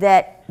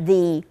that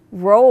the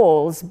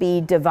roles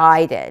be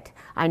divided.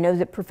 I know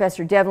that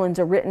Professor Devlin's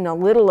written a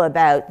little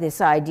about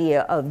this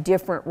idea of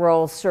different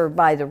roles served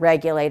by the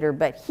regulator,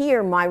 but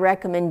here my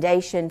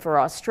recommendation for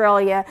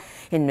Australia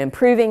in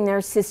improving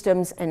their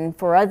systems and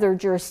for other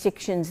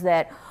jurisdictions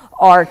that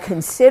are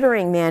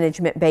considering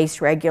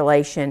management-based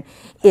regulation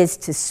is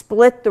to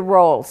split the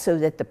role so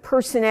that the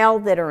personnel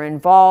that are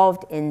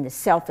involved in the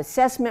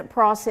self-assessment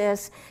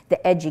process,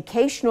 the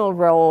educational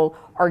role,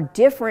 are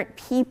different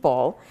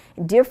people,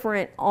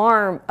 different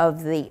arm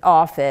of the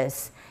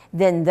office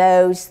than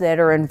those that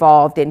are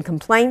involved in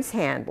complaints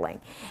handling.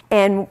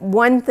 And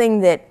one thing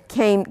that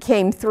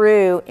came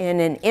through in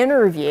an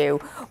interview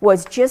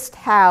was just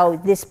how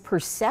this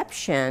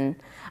perception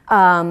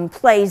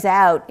plays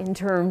out in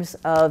terms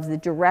of the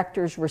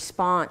director's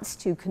response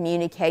to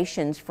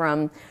communications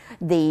from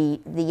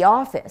the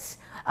office.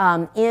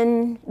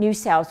 In New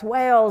South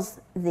Wales,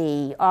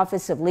 the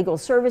Office of Legal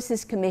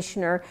Services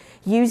Commissioner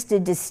used a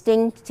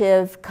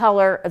distinctive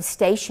color of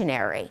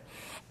stationery,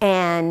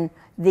 and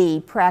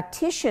the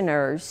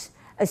practitioners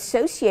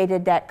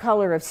associated that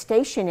color of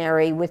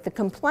stationery with the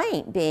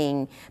complaint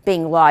being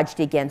lodged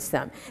against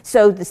them.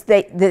 So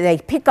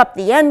they pick up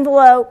the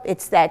envelope,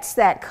 that's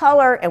that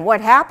color, and what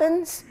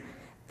happens?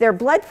 Their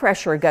blood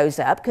pressure goes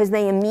up because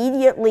they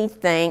immediately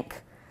think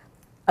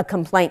a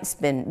complaint's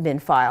been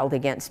filed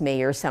against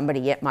me or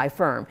somebody at my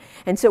firm.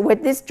 And so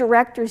what this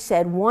director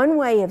said, one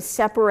way of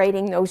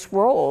separating those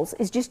roles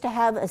is just to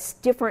have a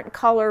different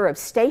color of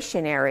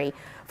stationery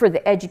for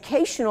the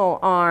educational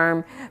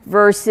arm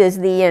versus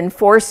the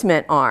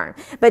enforcement arm.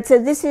 But so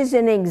this is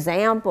an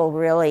example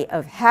really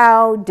of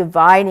how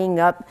dividing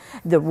up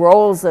the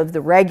roles of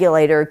the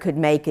regulator could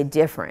make a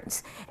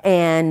difference.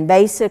 And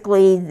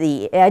basically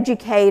the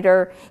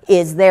educator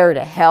is there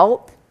to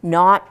help,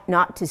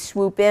 not to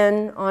swoop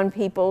in on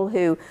people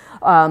who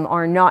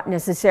are not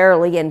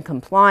necessarily in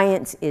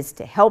compliance, is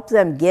to help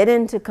them get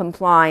into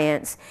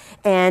compliance.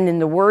 And in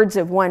the words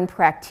of one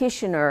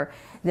practitioner,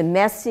 the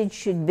message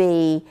should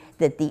be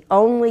that the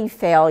only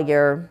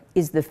failure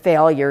is the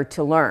failure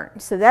to learn.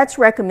 So that's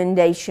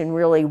recommendation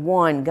really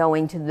one,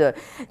 going to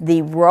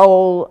the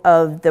role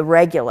of the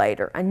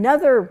regulator.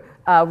 Another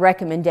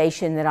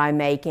recommendation that I'm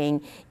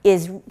making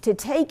is to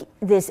take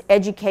this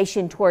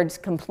education towards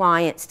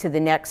compliance to the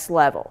next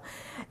level.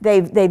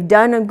 They've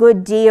done a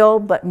good deal,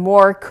 but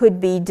more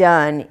could be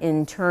done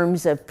in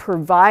terms of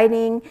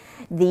providing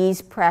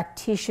these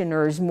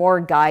practitioners more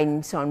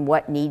guidance on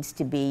what needs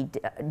to be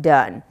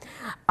done.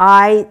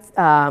 I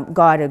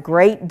got a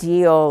great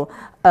deal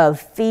of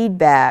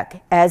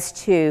feedback as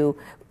to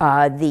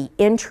the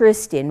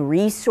interest in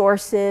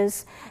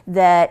resources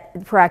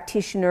that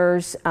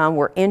practitioners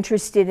were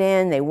interested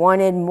in. They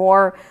wanted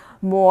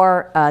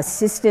more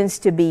assistance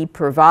to be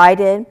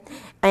provided.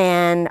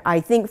 And I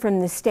think from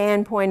the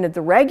standpoint of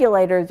the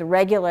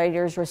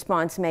regulator's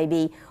response may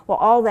be, well,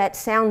 all that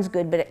sounds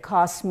good, but it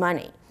costs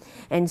money.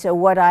 And so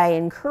what I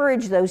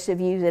encourage those of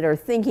you that are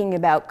thinking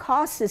about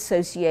costs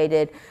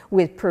associated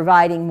with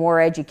providing more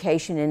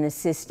education and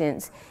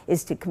assistance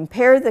is to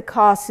compare the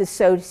costs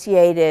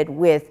associated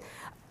with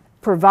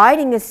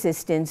providing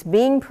assistance,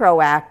 being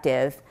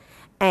proactive,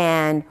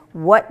 and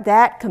what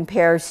that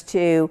compares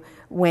to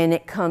when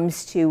it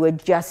comes to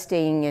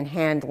adjusting and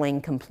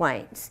handling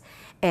complaints.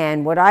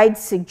 And what I'd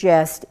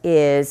suggest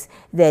is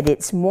that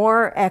it's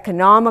more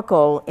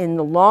economical in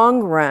the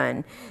long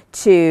run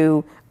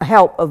to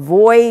help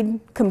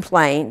avoid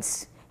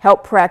complaints,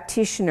 help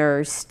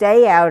practitioners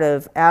stay out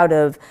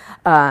of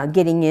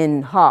getting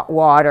in hot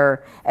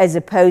water, as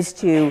opposed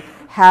to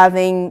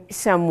having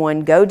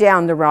someone go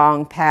down the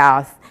wrong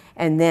path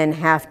and then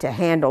have to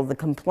handle the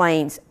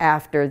complaints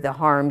after the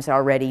harm's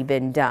already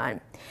been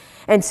done.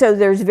 And so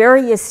there's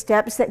various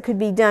steps that could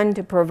be done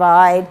to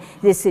provide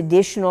this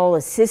additional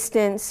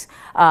assistance.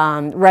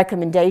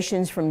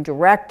 Recommendations from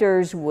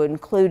directors would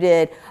include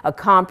a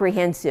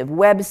comprehensive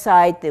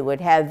website that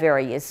would have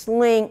various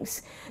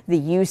links, the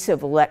use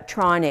of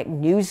electronic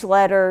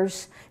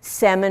newsletters,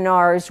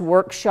 seminars,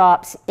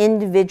 workshops,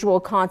 individual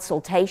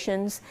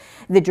consultations.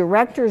 The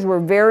directors were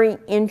very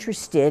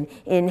interested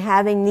in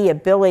having the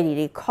ability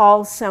to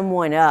call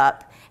someone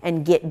up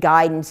and get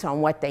guidance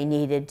on what they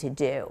needed to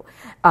do.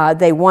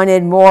 They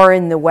wanted more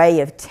in the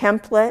way of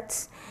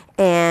templates.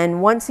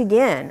 And once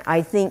again,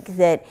 I think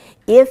that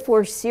if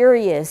we're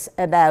serious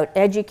about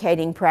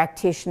educating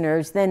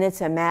practitioners, then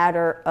it's a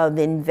matter of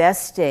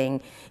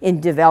investing in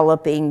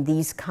developing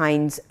these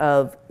kinds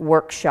of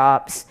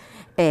workshops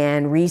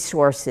and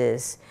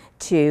resources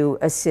to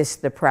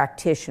assist the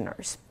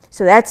practitioners.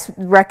 So that's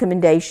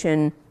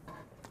recommendation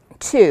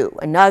 2.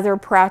 Another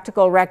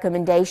practical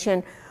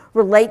recommendation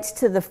relates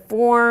to the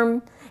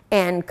form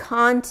and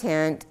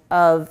content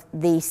of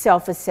the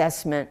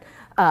self-assessment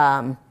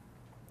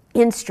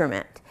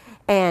instrument.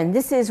 And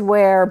this is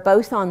where,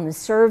 both on the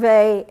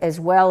survey as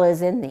well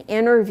as in the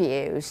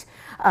interviews,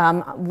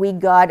 we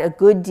got a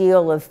good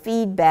deal of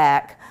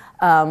feedback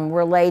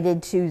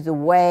related to the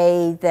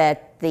way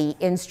that the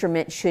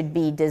instrument should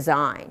be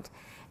designed.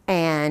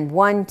 And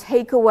one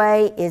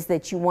takeaway is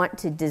that you want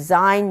to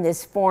design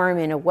this form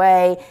in a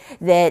way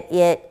that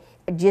it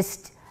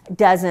just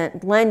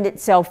doesn't lend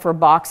itself for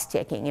box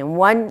ticking. And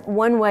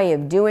one way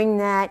of doing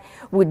that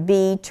would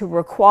be to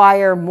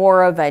require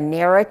more of a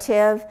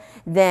narrative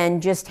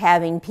than just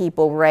having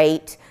people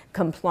rate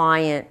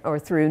compliant or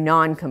through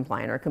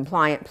non-compliant, or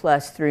compliant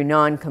plus through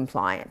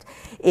non-compliant,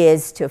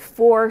 is to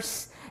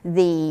force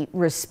the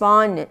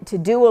respondent to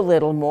do a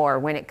little more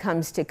when it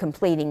comes to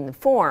completing the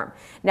form.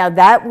 Now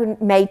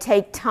that may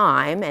take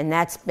time, and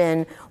that's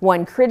been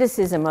one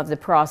criticism of the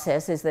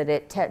process, is that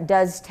it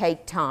does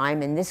take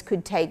time, and this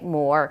could take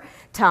more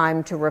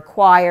time to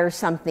require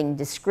something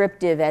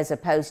descriptive as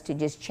opposed to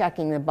just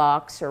checking the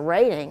box or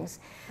ratings.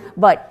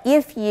 But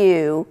if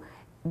you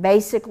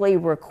basically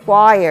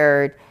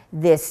required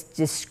this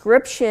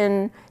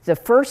description the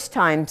first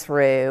time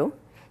through,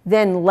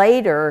 then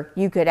later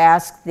you could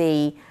ask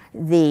the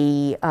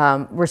the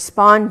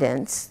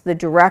respondents, the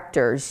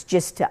directors,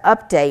 just to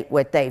update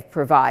what they've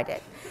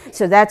provided.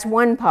 So that's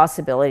one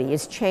possibility,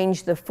 is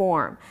change the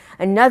form.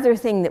 Another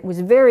thing that was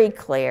very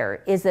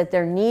clear is that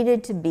there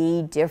needed to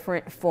be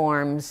different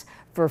forms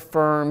for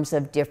firms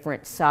of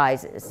different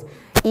sizes.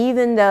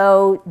 Even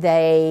though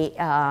the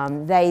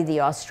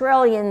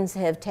Australians,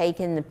 have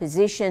taken the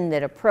position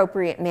that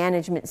appropriate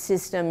management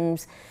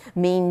systems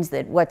means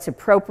that what's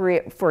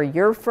appropriate for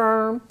your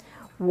firm,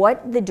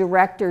 what the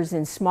directors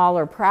in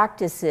smaller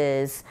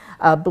practices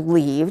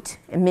believed,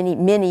 and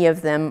many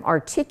of them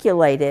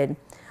articulated,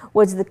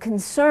 was the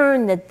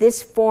concern that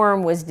this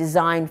form was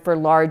designed for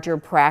larger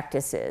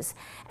practices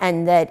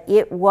and that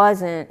it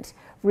wasn't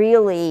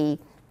really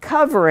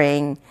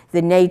covering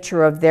the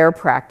nature of their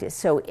practice.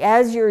 So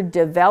as you're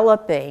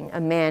developing a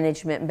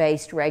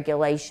management-based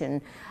regulation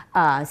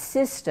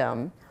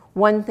system,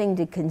 one thing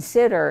to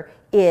consider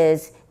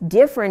is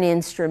different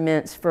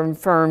instruments from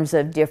firms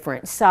of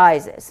different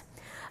sizes.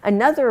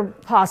 Another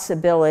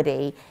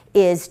possibility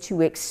is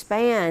to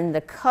expand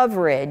the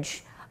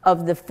coverage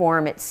of the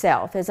form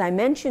itself. As I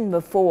mentioned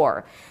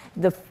before,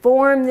 the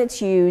form that's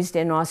used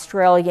in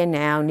Australia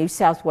now, New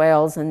South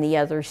Wales and the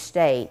other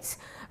states,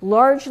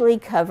 largely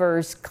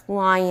covers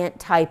client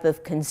type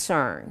of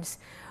concerns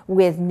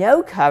with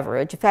no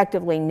coverage,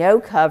 effectively no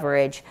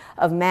coverage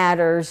of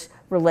matters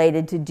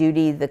related to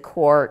duty of the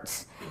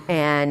courts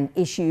and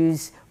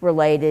issues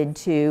related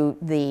to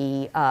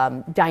the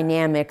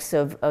dynamics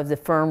of the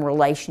firm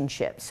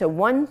relationship. So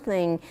one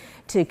thing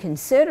to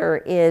consider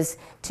is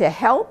to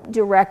help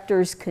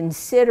directors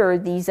consider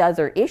these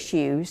other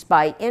issues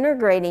by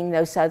integrating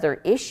those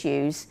other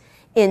issues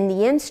in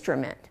the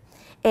instrument.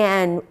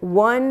 And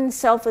one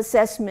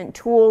self-assessment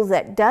tool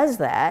that does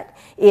that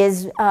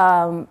is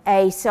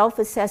a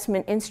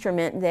self-assessment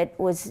instrument that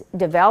was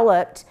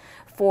developed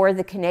for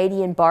the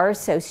Canadian Bar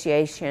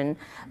Association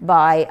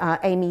by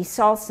Amy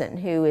Salson,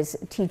 who is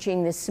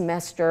teaching this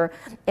semester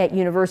at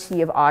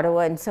University of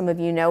Ottawa, and some of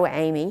you know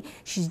Amy.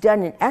 She's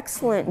done an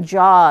excellent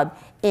job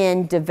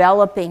in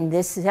developing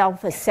this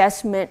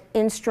self-assessment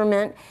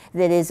instrument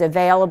that is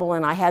available,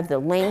 and I have the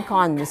link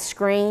on the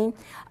screen.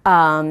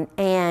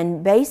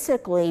 And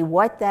basically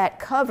what that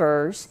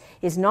covers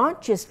is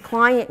not just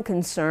client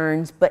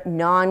concerns, but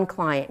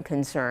non-client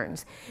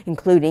concerns,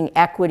 including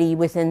equity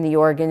within the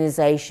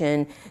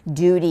organization,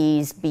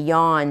 duties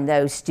beyond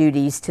those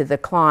duties to the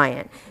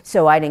client.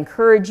 So I'd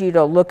encourage you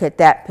to look at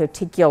that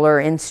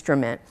particular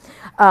instrument.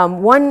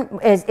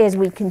 As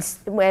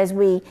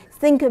we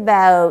think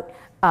about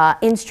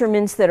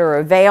instruments that are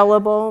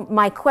available,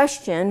 my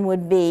question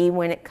would be,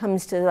 when it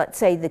comes to, let's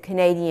say, the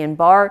Canadian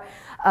Bar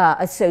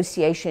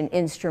Association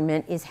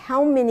instrument, is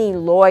how many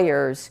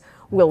lawyers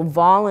will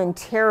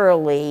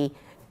voluntarily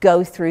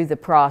go through the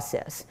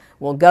process?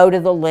 Will go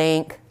to the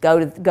link,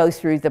 go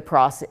through the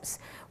process.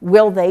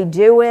 Will they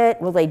do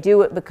it? Will they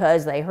do it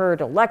because they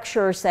heard a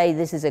lecturer say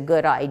this is a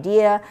good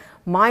idea?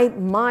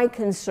 My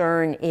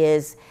concern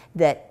is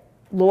that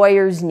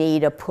lawyers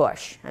need a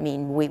push. I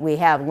mean, we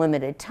have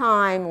limited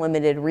time,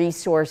 limited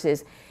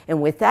resources,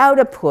 and without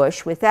a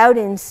push, without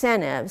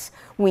incentives,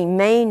 we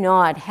may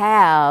not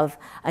have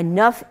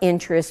enough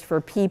interest for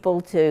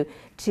people to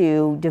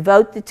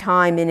devote the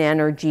time and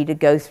energy to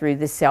go through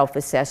the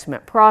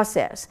self-assessment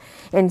process.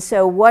 And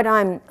so what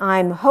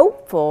I'm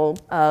hopeful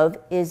of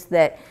is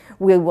that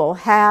we will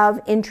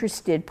have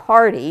interested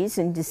parties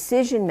and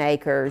decision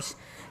makers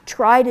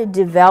try to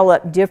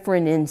develop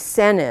different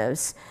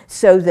incentives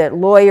so that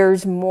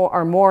lawyers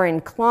are more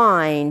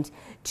inclined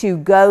to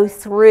go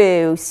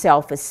through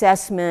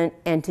self-assessment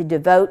and to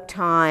devote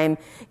time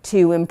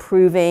to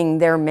improving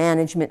their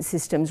management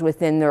systems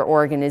within their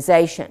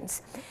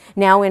organizations.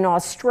 Now in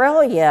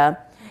Australia,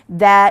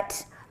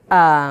 that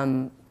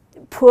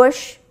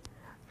push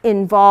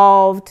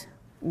involved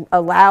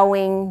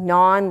allowing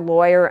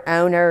non-lawyer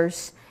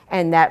owners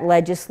and that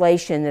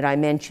legislation that I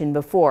mentioned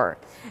before.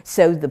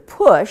 So the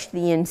push,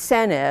 the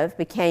incentive,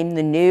 became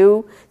the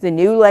new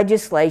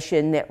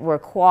legislation that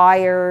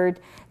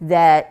required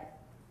that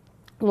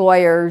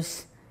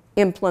lawyers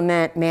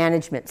implement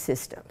management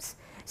systems.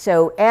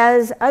 So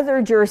as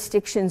other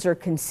jurisdictions are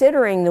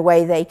considering the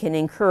way they can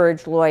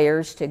encourage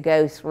lawyers to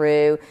go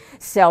through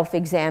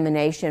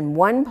self-examination,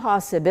 one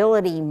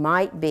possibility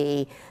might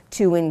be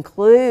to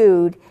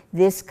include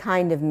this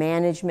kind of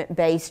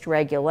management-based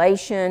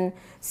regulation,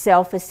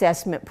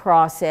 self-assessment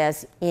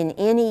process in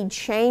any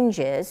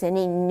changes,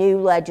 any new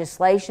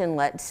legislation,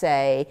 let's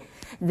say,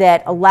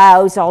 that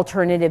allows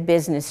alternative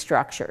business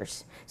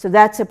structures. So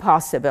that's a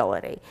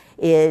possibility,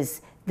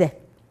 is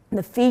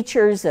the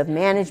features of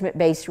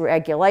management-based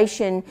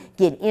regulation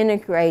get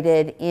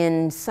integrated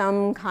in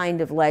some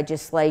kind of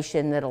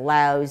legislation that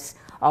allows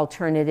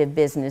alternative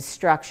business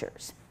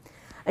structures.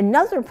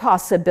 Another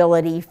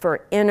possibility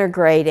for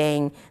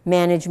integrating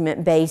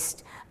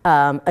management-based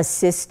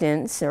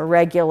assistance or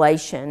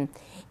regulation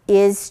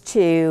is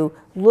to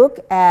look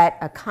at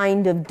a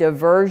kind of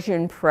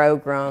diversion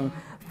program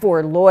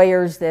for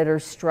lawyers that are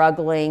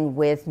struggling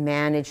with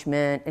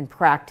management and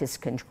practice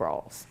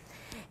controls.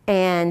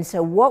 And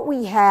so what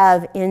we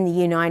have in the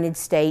United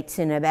States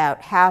in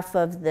about half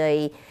of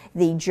the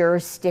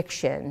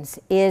jurisdictions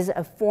is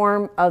a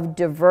form of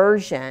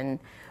diversion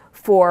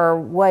for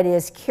what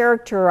is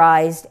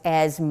characterized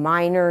as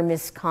minor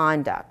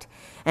misconduct.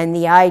 And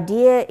the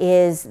idea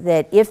is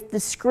that if the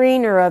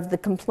screener of the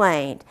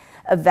complaint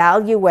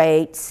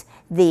evaluates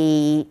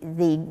the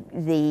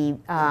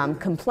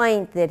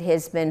complaint that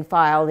has been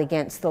filed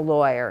against the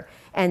lawyer,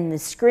 and the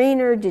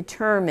screener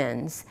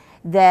determines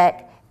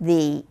that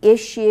the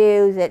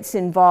issue that's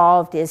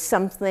involved is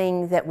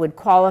something that would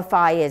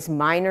qualify as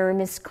minor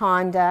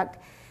misconduct,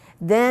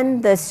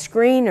 then the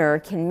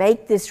screener can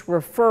make this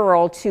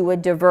referral to a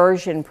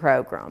diversion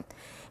program.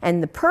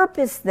 And the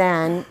purpose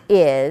then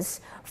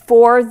is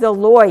for the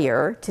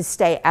lawyer to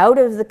stay out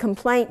of the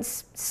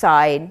complaints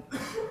side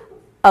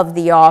of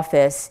the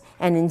office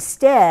and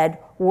instead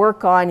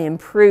work on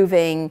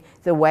improving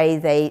the way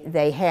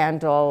they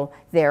handle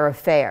their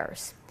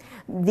affairs.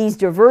 These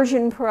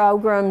diversion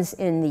programs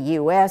in the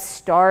US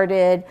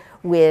started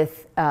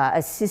with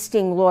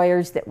assisting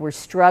lawyers that were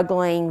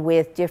struggling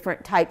with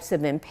different types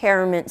of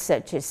impairments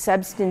such as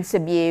substance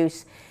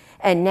abuse,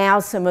 and now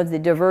some of the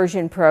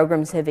diversion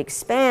programs have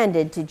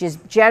expanded to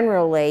just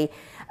generally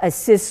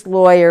assist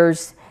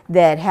lawyers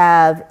that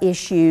have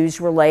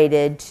issues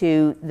related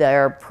to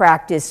their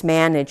practice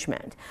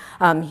management.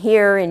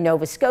 Here in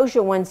Nova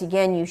Scotia, once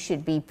again, you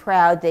should be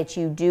proud that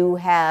you do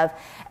have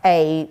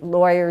a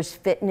lawyer's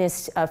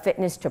fitness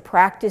to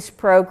practice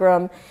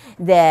program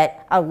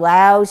that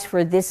allows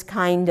for this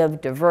kind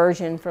of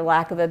diversion, for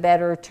lack of a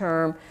better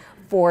term,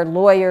 for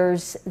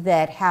lawyers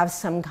that have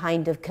some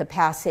kind of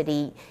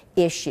capacity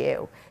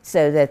issue,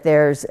 so that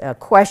there's a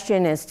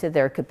question as to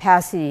their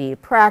capacity to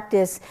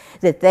practice,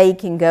 that they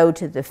can go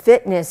to the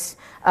fitness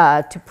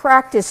to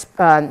practice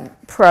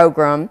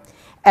program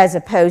as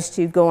opposed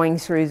to going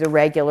through the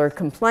regular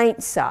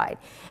complaint side.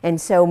 And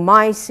so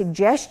my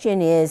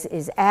suggestion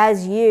is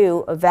as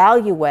you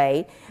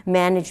evaluate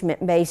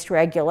management-based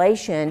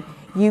regulation,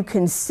 you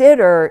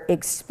consider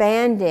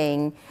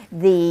expanding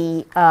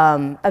the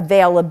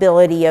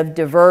availability of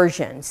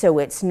diversion. So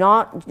it's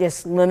not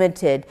just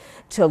limited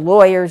to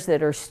lawyers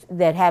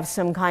that have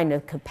some kind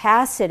of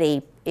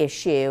capacity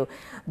issue,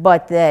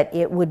 but that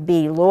it would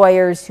be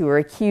lawyers who are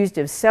accused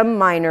of some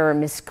minor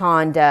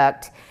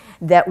misconduct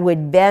that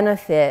would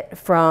benefit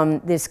from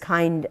this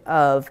kind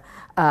of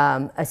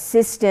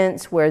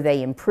assistance where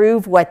they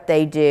improve what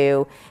they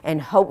do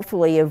and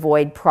hopefully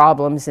avoid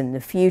problems in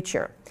the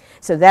future.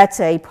 So that's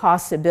a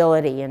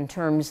possibility in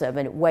terms of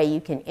a way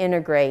you can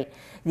integrate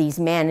these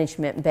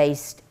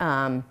management-based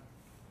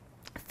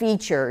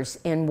features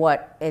in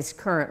what is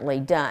currently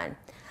done.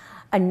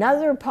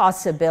 Another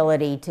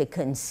possibility to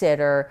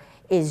consider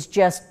is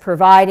just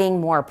providing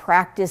more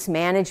practice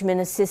management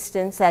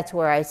assistance. That's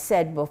where I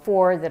said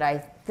before that I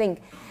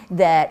think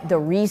that the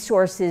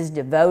resources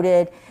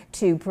devoted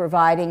to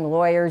providing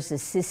lawyers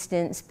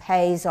assistance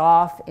pays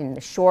off in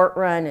the short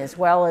run as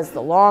well as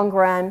the long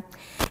run.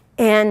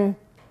 And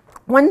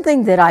one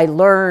thing that I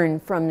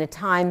learned from the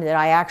time that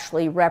I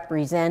actually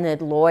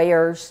represented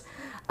lawyers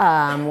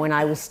when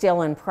I was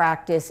still in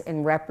practice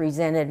and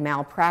represented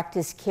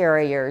malpractice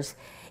carriers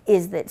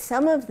is that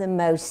some of the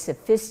most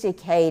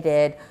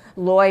sophisticated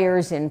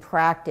lawyers in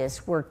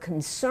practice were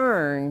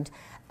concerned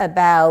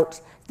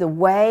about the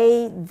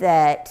way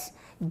that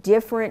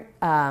different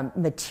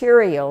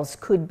materials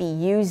could be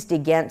used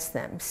against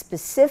them.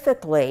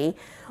 Specifically,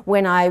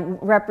 when I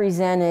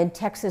represented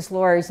Texas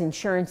Lawyers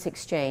Insurance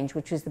Exchange,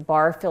 which was the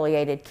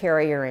bar-affiliated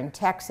carrier in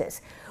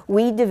Texas,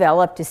 we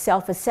developed a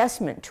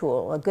self-assessment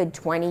tool a good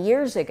 20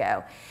 years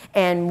ago.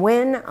 And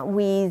when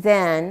we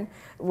then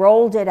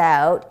rolled it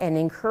out and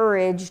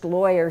encouraged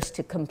lawyers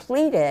to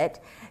complete it,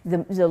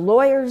 the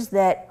lawyers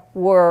that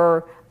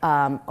were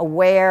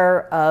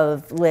aware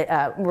of,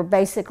 were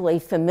basically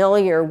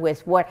familiar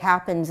with what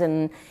happens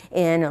in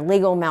a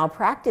legal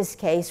malpractice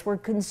case were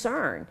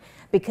concerned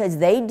because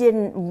they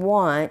didn't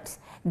want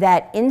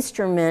that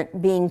instrument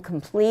being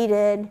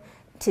completed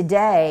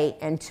today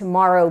and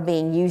tomorrow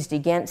being used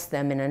against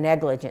them in a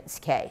negligence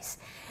case.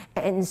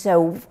 And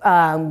so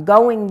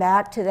going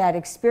back to that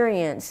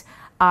experience,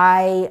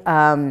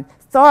 I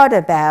thought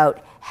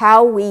about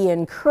how we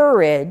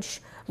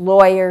encourage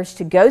lawyers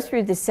to go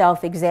through the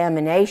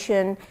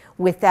self-examination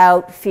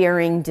without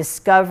fearing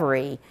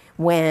discovery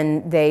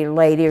when they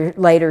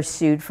later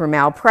sued for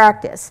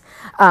malpractice.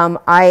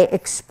 I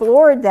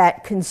explored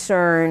that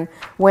concern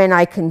when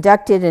I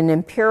conducted an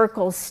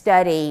empirical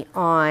study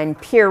on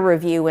peer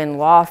review in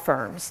law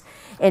firms.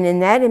 And in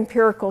that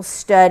empirical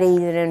study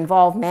that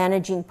involved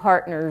managing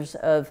partners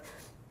of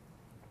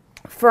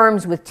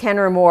firms with 10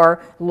 or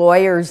more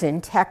lawyers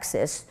in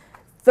Texas,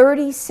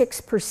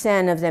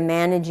 36% of the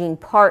managing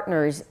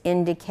partners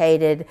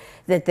indicated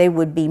that they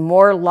would be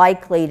more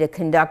likely to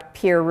conduct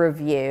peer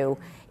review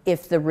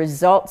if the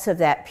results of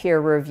that peer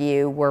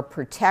review were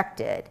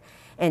protected.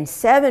 And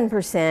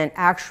 7%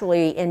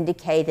 actually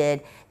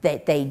indicated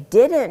that they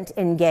didn't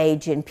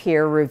engage in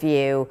peer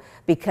review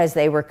because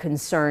they were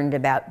concerned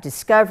about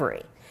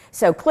discovery.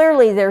 So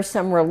clearly there's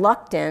some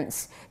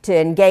reluctance to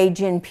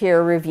engage in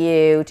peer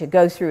review, to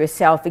go through a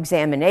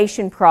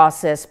self-examination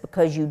process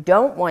because you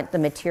don't want the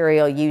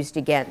material used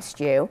against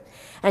you.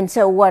 And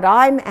so what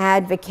I'm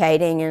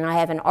advocating, and I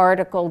have an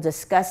article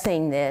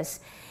discussing this,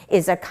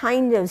 is a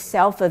kind of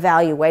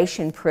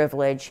self-evaluation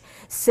privilege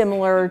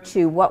similar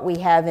to what we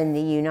have in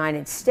the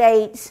United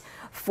States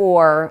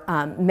for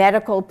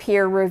medical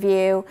peer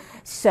review,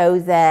 so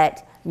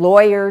that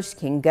lawyers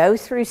can go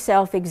through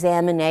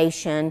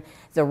self-examination.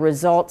 The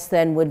results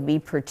then would be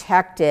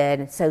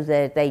protected so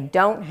that they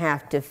don't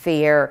have to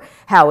fear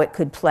how it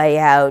could play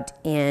out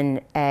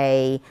in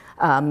a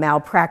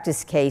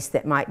malpractice case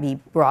that might be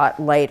brought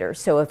later.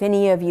 So if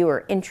any of you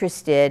are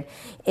interested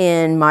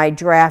in my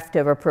draft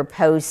of a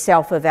proposed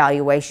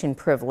self-evaluation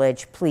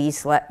privilege,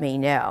 please let me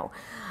know.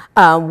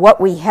 What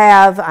we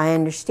have, I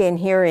understand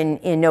here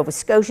in Nova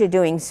Scotia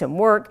doing some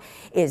work,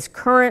 is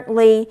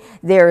currently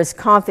there is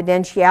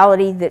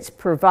confidentiality that's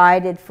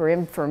provided for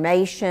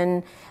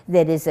information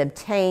that is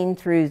obtained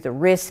through the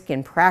Risk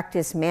and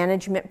Practice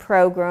Management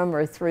Program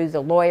or through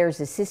the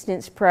Lawyer's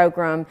Assistance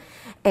Program.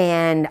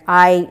 And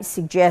I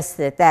suggest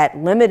that that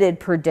limited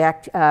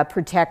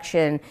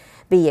protection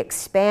be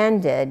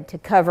expanded to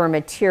cover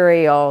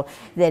material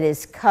that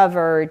is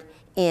covered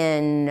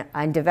in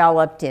and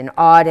developed in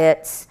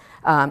audits,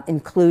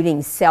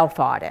 including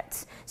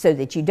self-audits, so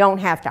that you don't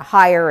have to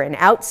hire an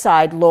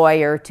outside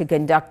lawyer to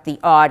conduct the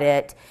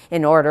audit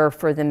in order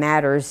for the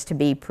matters to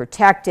be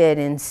protected.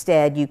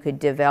 Instead, you could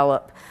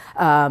develop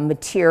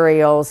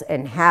materials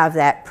and have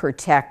that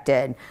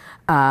protected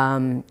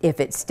if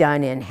it's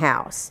done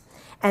in-house.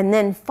 And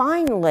then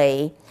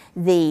finally,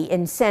 the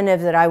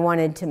incentive that I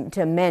wanted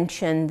to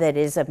mention that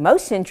is of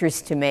most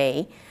interest to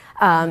me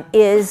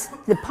is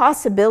the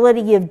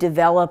possibility of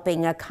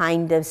developing a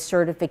kind of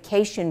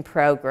certification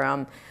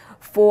program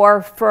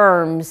for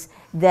firms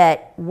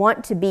that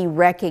want to be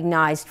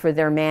recognized for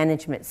their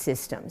management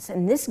systems.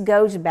 And this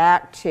goes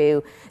back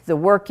to the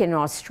work in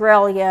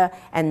Australia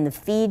and the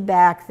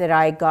feedback that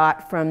I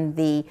got from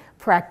the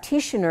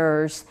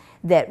practitioners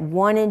that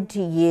wanted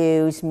to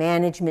use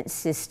management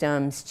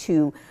systems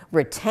to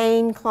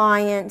retain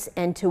clients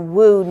and to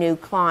woo new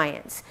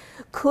clients.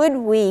 Could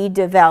we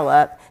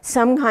develop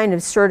some kind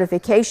of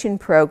certification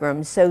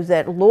program so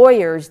that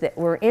lawyers that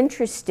were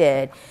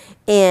interested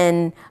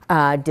in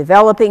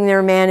developing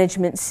their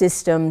management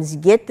systems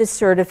get the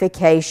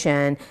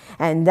certification,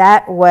 and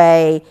that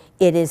way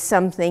it is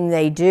something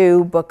they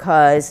do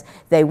because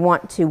they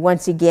want to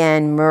once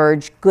again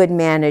merge good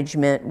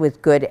management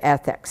with good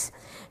ethics.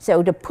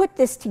 So to put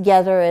this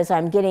together, as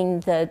I'm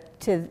getting to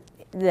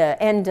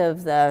the end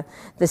of the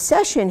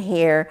session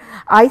here,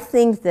 I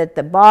think that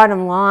the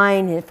bottom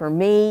line for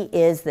me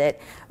is that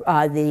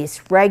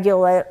this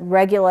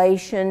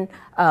regulation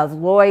of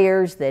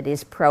lawyers that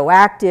is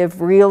proactive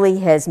really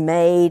has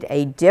made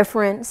a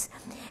difference.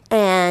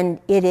 And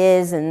it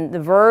is, and the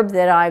verb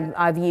that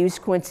I've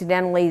used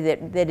coincidentally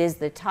that is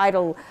the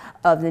title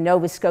of the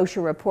Nova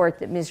Scotia report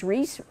that Ms.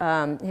 Reese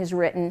has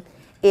written,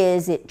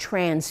 is it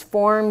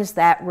transforms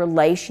that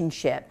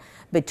relationship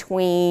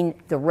between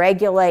the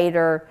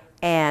regulator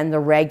and the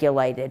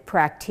regulated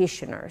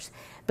practitioners.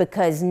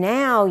 Because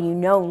now you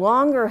no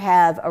longer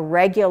have a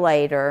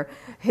regulator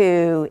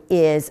who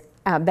is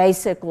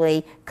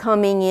basically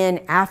coming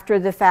in after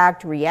the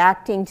fact,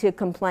 reacting to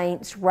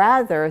complaints.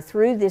 Rather,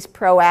 through this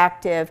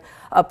proactive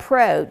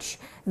approach,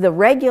 the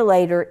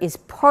regulator is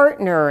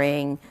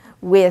partnering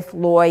with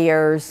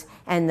lawyers,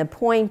 and the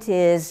point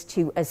is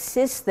to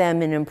assist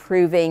them in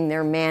improving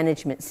their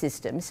management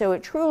system. So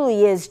it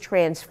truly is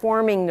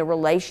transforming the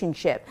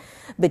relationship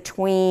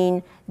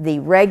between the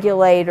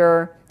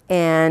regulator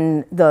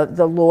and the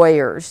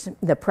lawyers,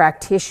 the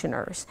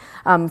practitioners.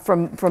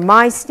 From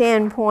my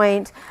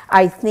standpoint,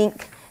 I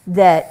think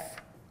that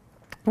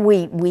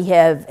we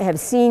have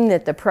seen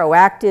that the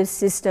proactive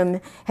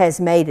system has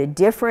made a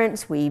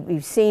difference.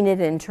 We've seen it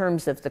in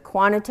terms of the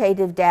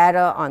quantitative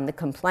data on the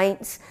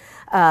complaints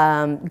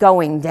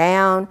going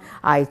down.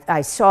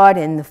 I saw it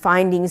in the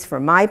findings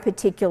from my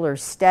particular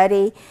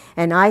study,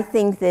 and I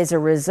think as a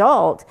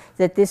result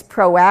that this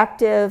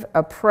proactive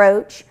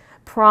approach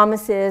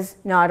promises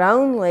not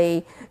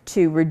only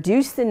to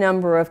reduce the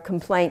number of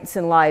complaints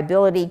and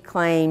liability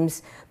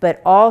claims,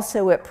 but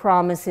also it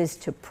promises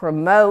to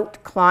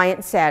promote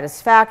client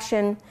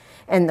satisfaction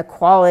and the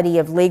quality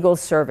of legal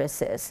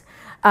services.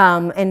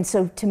 And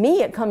so to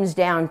me it comes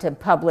down to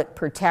public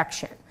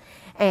protection.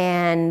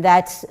 And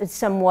that's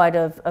somewhat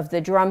of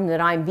the drum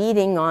that I'm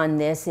beating on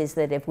this, is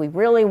that if we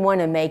really want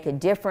to make a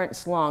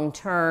difference long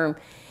term,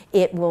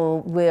 it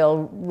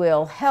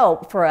will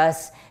help for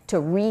us to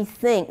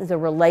rethink the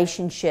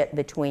relationship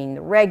between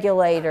the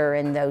regulator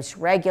and those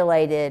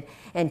regulated,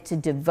 and to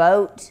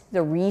devote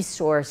the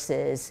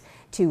resources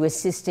to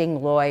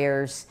assisting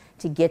lawyers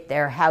to get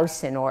their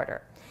house in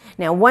order.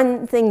 Now,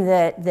 one thing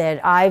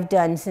that I've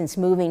done since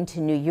moving to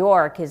New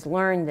York is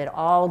learn that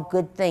all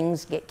good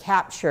things get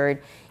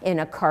captured in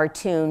a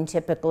cartoon.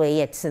 Typically,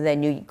 it's the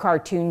new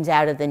cartoons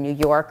out of the New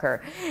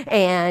Yorker.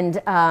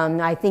 And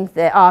I think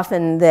that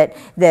often that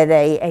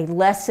a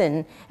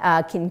lesson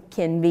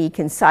can be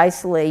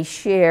concisely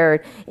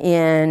shared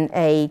in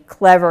a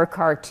clever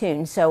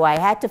cartoon. So I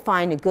had to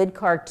find a good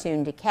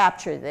cartoon to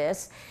capture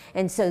this.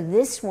 And so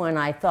this one,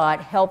 I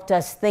thought, helped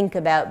us think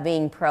about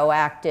being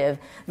proactive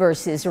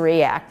versus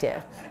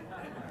reactive.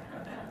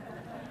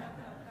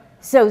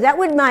 So that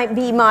might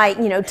be my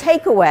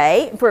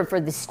takeaway for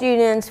the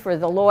students, for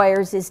the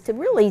lawyers, is to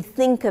really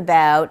think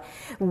about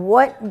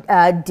what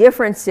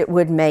difference it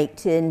would make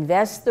to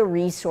invest the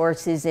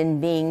resources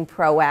in being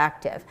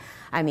proactive.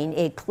 I mean,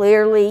 it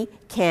clearly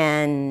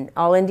can,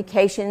 all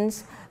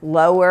indications,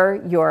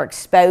 lower your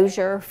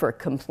exposure for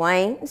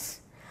complaints,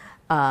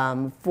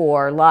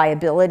 for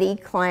liability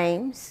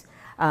claims.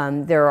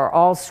 There are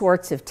all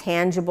sorts of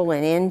tangible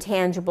and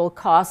intangible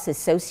costs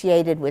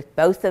associated with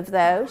both of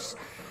those.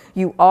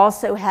 You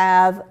also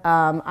have,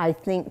 I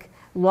think,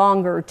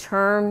 longer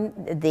term,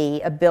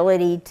 the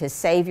ability to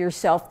save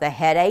yourself the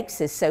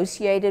headaches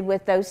associated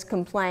with those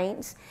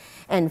complaints.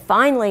 And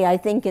finally, I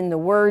think in the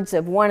words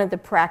of one of the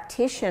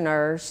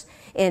practitioners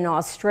in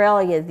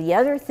Australia, the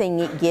other thing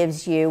it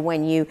gives you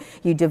when you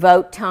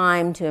devote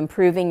time to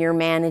improving your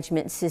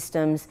management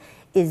systems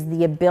is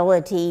the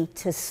ability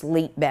to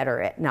sleep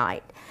better at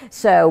night.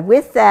 So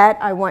with that,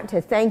 I want to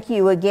thank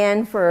you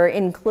again for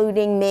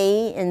including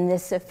me in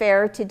this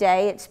affair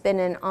today. It's been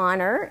an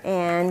honor,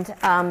 and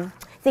I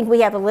think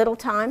we have a little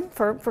time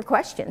for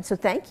questions, so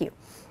thank you.